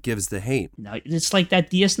that's what gives the hate. Now it's like that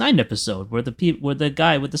DS9 episode where the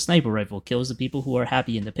guy with the sniper rifle kills the people who are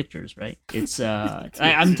happy in the pictures, right? It's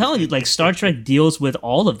I'm telling you, like Star Trek deals with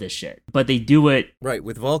all of this shit, but they do it right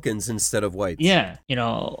with Vulcans instead of whites. Yeah,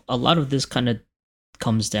 a lot of this kind of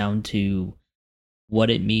comes down to what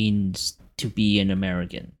it means to be an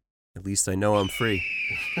American. At least I know I'm free.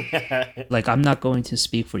 Like I'm not going to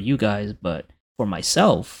speak for you guys, but for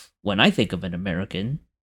myself, when I think of an American,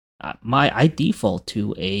 I default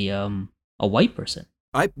to a white person.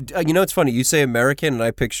 It's funny. You say American, and I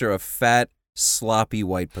picture a fat, sloppy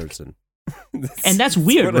white person. And that's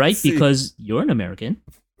weird, right? Because you're an American.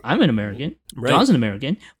 I'm an American. Right. John's an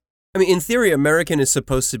American. I mean, in theory, American is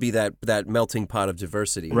supposed to be that melting pot of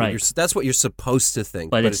diversity. Right. That's what you're supposed to think,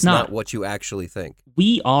 but it's not what you actually think.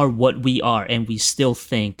 We are what we are, and we still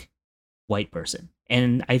think white person.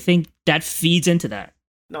 And I think that feeds into that.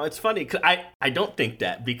 No, it's funny because I don't think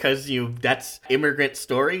that because that's immigrant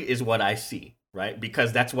story is what I see, right?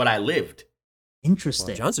 Because that's what I lived. Interesting.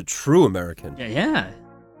 Well, John's a true American. Yeah.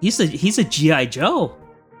 He's a G.I. Joe.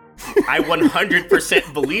 I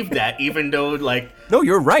 100% believe that, even though no,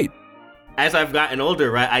 you're right. As I've gotten older,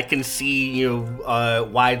 right, I can see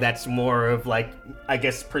why that's more of I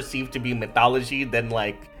guess perceived to be mythology than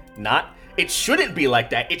not. It shouldn't be like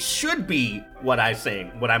that. It should be what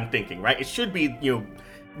I'm thinking, right? It should be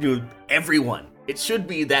everyone. It should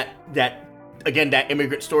be that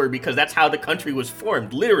immigrant story because that's how the country was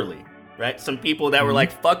formed, literally, right? Some people that were like,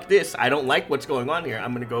 "Fuck this! I don't like what's going on here.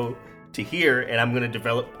 I'm gonna go to here and I'm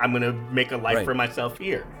gonna make a life for myself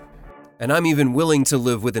here." And I'm even willing to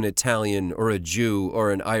live with an Italian or a Jew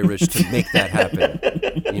or an Irish to make that happen,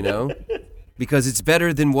 because it's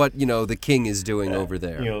better than what the king is doing over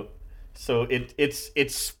there. So it's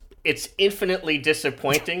infinitely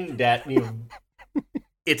disappointing that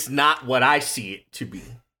it's not what I see it to be,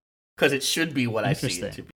 because it should be what I see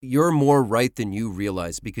it to be. You're more right than you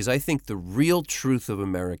realize, because I think the real truth of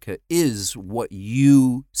America is what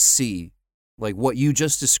you see, like what you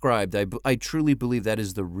just described. I truly believe that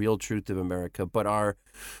is the real truth of America. But our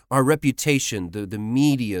reputation, the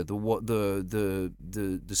media, the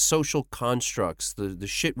social constructs, the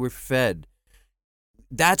shit we're fed.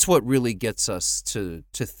 That's what really gets us to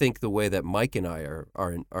think the way that Mike and I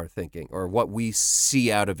are thinking, or what we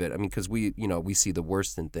see out of it. I mean, because we see the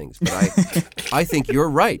worst in things. But I think you're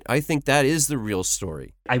right. I think that is the real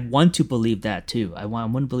story. I want to believe that too. I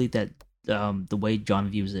want to believe that the way John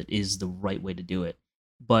views it is the right way to do it.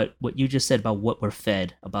 But what you just said about what we're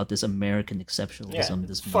fed, about this American exceptionalism,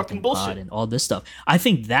 this fucking bullshit, and all this stuff, I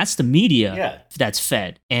think that's the media that's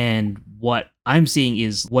fed. And what I'm seeing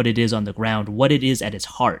is what it is on the ground, what it is at its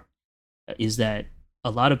heart, is that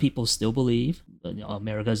a lot of people still believe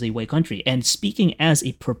America is a white country. And speaking as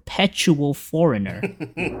a perpetual foreigner,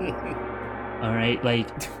 all right,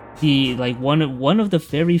 one of the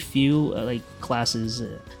very few classes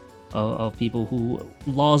of people who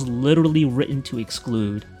laws literally written to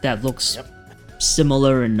exclude, that looks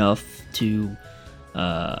similar enough to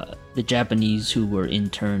the Japanese who were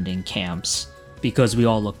interned in camps because we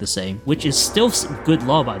all look the same, which is still good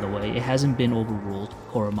law, by the way. It hasn't been overruled,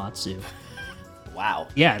 Korematsu. Wow.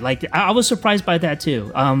 Yeah, like I was surprised by that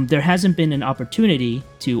too. There hasn't been an opportunity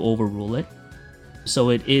to overrule it, so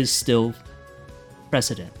it is still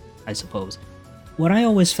precedent, I suppose. What I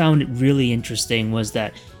always found really interesting was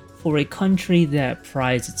that for a country that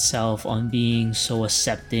prides itself on being so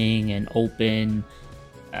accepting and open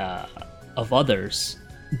of others,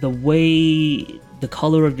 the way the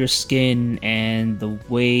color of your skin and the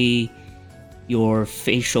way your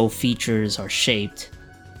facial features are shaped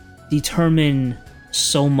determine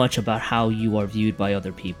so much about how you are viewed by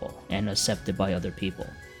other people and accepted by other people.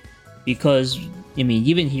 Because, I mean,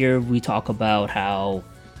 even here we talk about how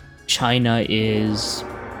China is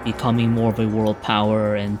becoming more of a world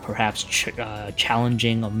power and perhaps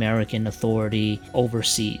challenging American authority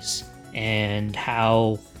overseas, and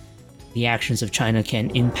how the actions of China can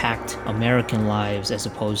impact American lives as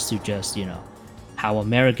opposed to just, how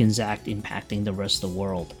Americans act impacting the rest of the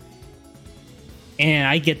world. And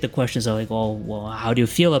I get the questions of like, well, how do you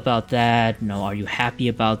feel about that? Are you happy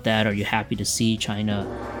about that? Are you happy to see China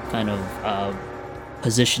kind of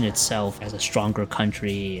position itself as a stronger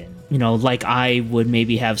country? And, like I would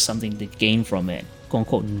maybe have something to gain from it. Quote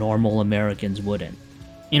unquote, normal Americans wouldn't.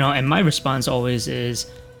 And my response always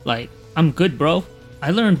is like, I'm good, bro.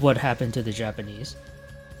 I learned what happened to the Japanese.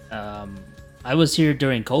 I was here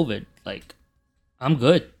during COVID. Like, I'm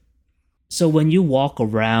good. So when you walk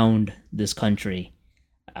around this country,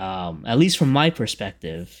 at least from my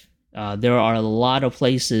perspective, there are a lot of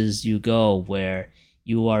places you go where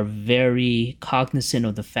you are very cognizant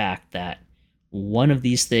of the fact that one of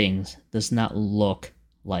these things does not look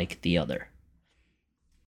like the other.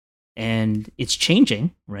 And it's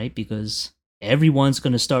changing, right? Because everyone's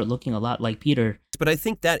going to start looking a lot like Peter. But I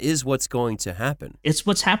think that is what's going to happen. It's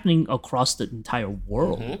what's happening across the entire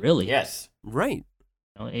world, really. Yes. Right.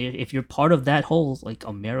 If you're part of that whole, like,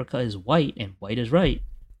 America is white and white is right,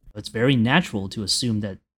 it's very natural to assume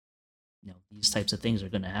that these types of things are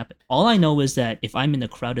going to happen. All I know is that if I'm in a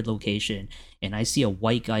crowded location and I see a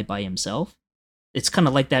white guy by himself, it's kind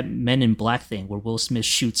of like that Men in Black thing where Will Smith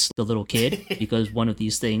shoots the little kid because one of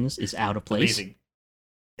these things is out of place. Amazing.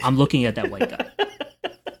 I'm looking at that white guy.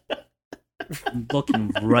 I'm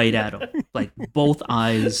looking right at him. Like, both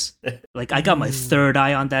eyes. Like, I got my third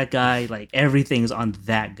eye on that guy. Like, everything's on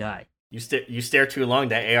that guy. You stare too long,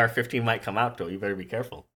 that AR-15 might come out, though. You better be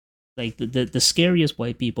careful. Like, the scariest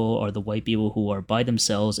white people are the white people who are by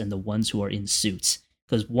themselves and the ones who are in suits.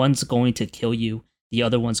 Because one's going to kill you, the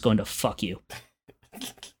other one's going to fuck you.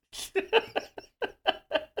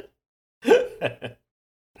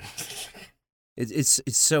 It's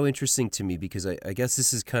so interesting to me because I guess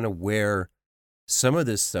this is kind of where some of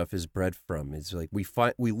this stuff is bred from. It's like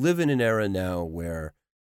we live in an era now where,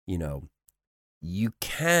 you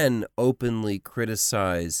can openly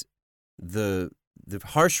criticize the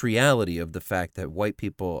harsh reality of the fact that white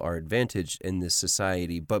people are advantaged in this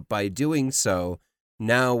society, but by doing so,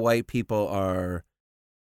 now white people are,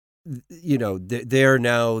 they're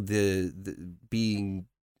now the being,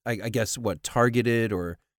 I guess, targeted,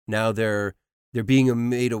 or now they're being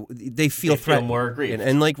made. They feel threatened, more aggrieved,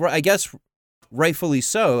 and like I guess rightfully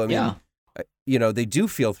so. I mean, yeah. They do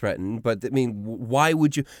feel threatened, but I mean, why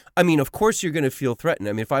would you? I mean, of course you're going to feel threatened.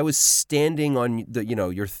 I mean, if I was standing on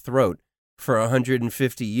your throat for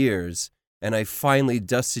 150 years and I finally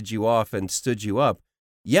dusted you off and stood you up,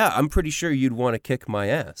 yeah, I'm pretty sure you'd want to kick my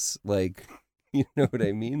ass. Like, you know what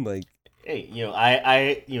I mean? Like, hey,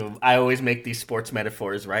 I always make these sports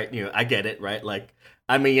metaphors, right? I get it, right? Like,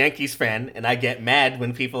 I'm a Yankees fan and I get mad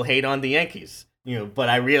when people hate on the Yankees. But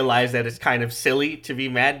I realize that it's kind of silly to be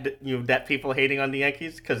mad, that people hating on the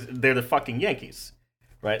Yankees, because they're the fucking Yankees,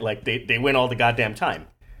 right? Like, they win all the goddamn time,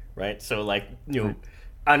 right? So, like,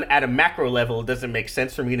 at a macro level, it doesn't make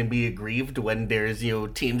sense for me to be aggrieved when there's,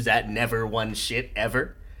 teams that never won shit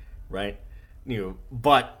ever, right?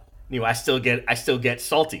 But, I still get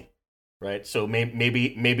salty, right? So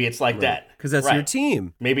maybe it's like that. Because that's right. your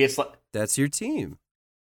team. Maybe it's like... That's your team.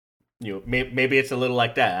 Maybe it's a little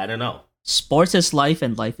like that. I don't know. Sports is life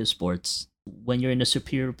and life is sports. When you're in a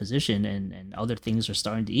superior position and other things are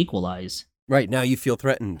starting to equalize. Right, now you feel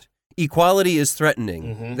threatened. Equality is threatening.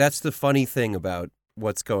 Mm-hmm. That's the funny thing about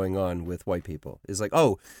what's going on with white people. Is like,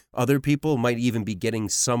 oh, other people might even be getting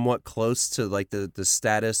somewhat close to like the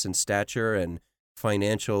status and stature and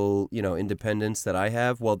financial, independence that I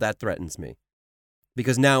have. Well, that threatens me.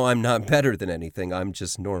 Because now I'm not better than anything. I'm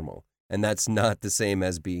just normal. And that's not the same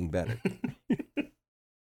as being better.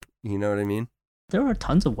 You know what I mean? There are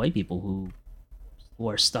tons of white people who who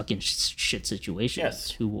are stuck in shit situations,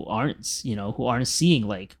 Yes. who aren't seeing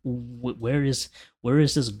like where is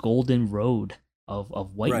this golden road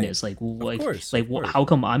of whiteness, Right. Course. how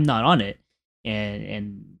come I'm not on it,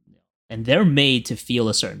 and they're made to feel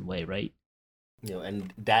a certain way, right?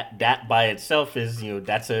 And that by itself is,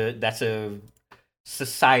 that's a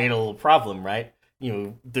societal problem, right?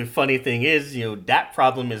 The funny thing is, that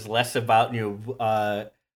problem is less about,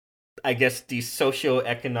 I guess the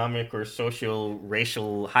socio-economic or social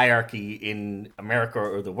racial hierarchy in America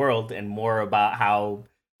or the world, and more about how,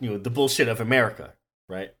 the bullshit of America,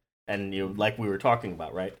 right? And, like we were talking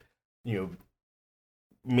about, right?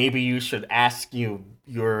 Maybe you should ask,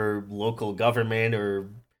 your local government or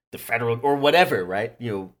the federal or whatever, right?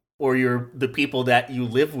 Or the people that you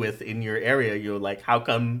live with in your area, like, how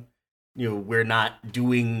come, we're not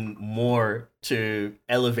doing more to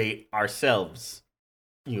elevate ourselves,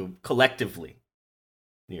 collectively,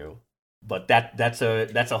 but that's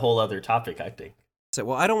a whole other topic, I think. So,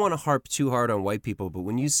 well, I don't want to harp too hard on white people, but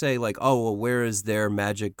when you say like, oh, well, where is their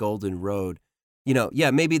magic golden road?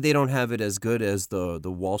 Yeah, maybe they don't have it as good as the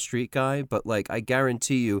Wall Street guy, but like, I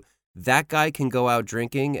guarantee you that guy can go out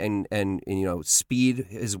drinking and speed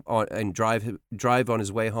and drive on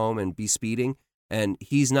his way home and be speeding, and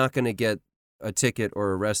he's not going to get a ticket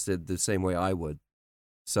or arrested the same way I would.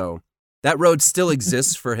 So that road still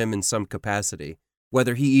exists for him in some capacity,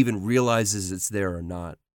 whether he even realizes it's there or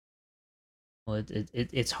not. Well,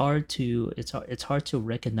 it's hard to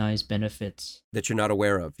recognize benefits that you're not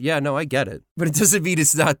aware of. Yeah, no, I get it, but it doesn't mean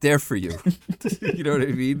it's not there for you. You know what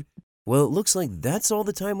I mean? Well, it looks like that's all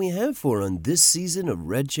the time we have for on this season of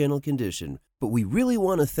Red Channel Condition. But we really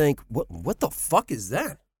want to thank what the fuck is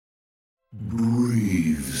that?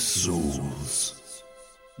 Brave souls,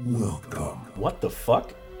 welcome. What the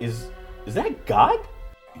fuck? Is that God?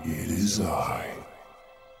 It is I.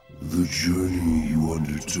 The journey you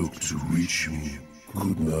undertook to reach me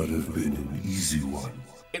could not have been an easy one.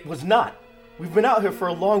 It was not. We've been out here for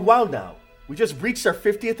a long while now. We just reached our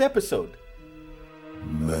 50th episode.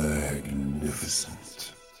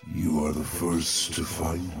 Magnificent. You are the first to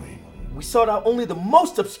find me. We sought out only the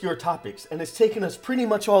most obscure topics, and it's taken us pretty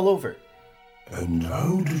much all over. And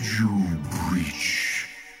how did you breach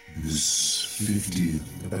this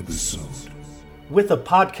 50th episode? With a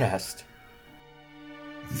podcast.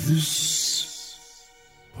 This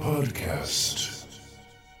podcast,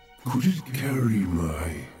 could it carry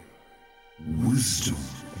my wisdom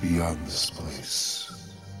beyond this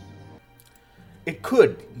place? It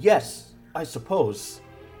could, yes, I suppose.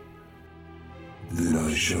 Then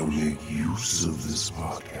I shall make use of this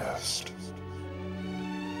podcast.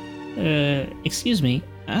 Excuse me,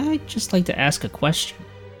 I'd just like to ask a question.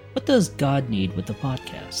 What does God need with the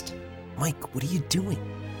podcast? Mike, what are you doing?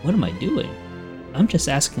 What am I doing? I'm just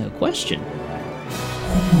asking a question.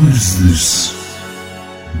 Who is this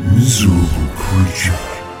miserable creature?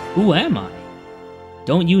 Who am I?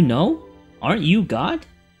 Don't you know? Aren't you God?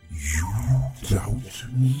 You doubt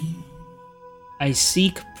me? I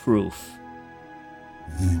seek proof.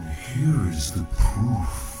 Then here is the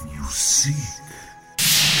proof you seek.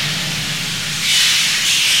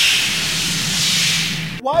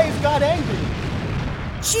 Why is God angry?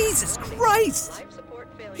 Jesus Christ!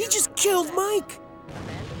 He just killed Mike!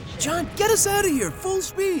 John, get us out of here, full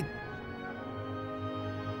speed!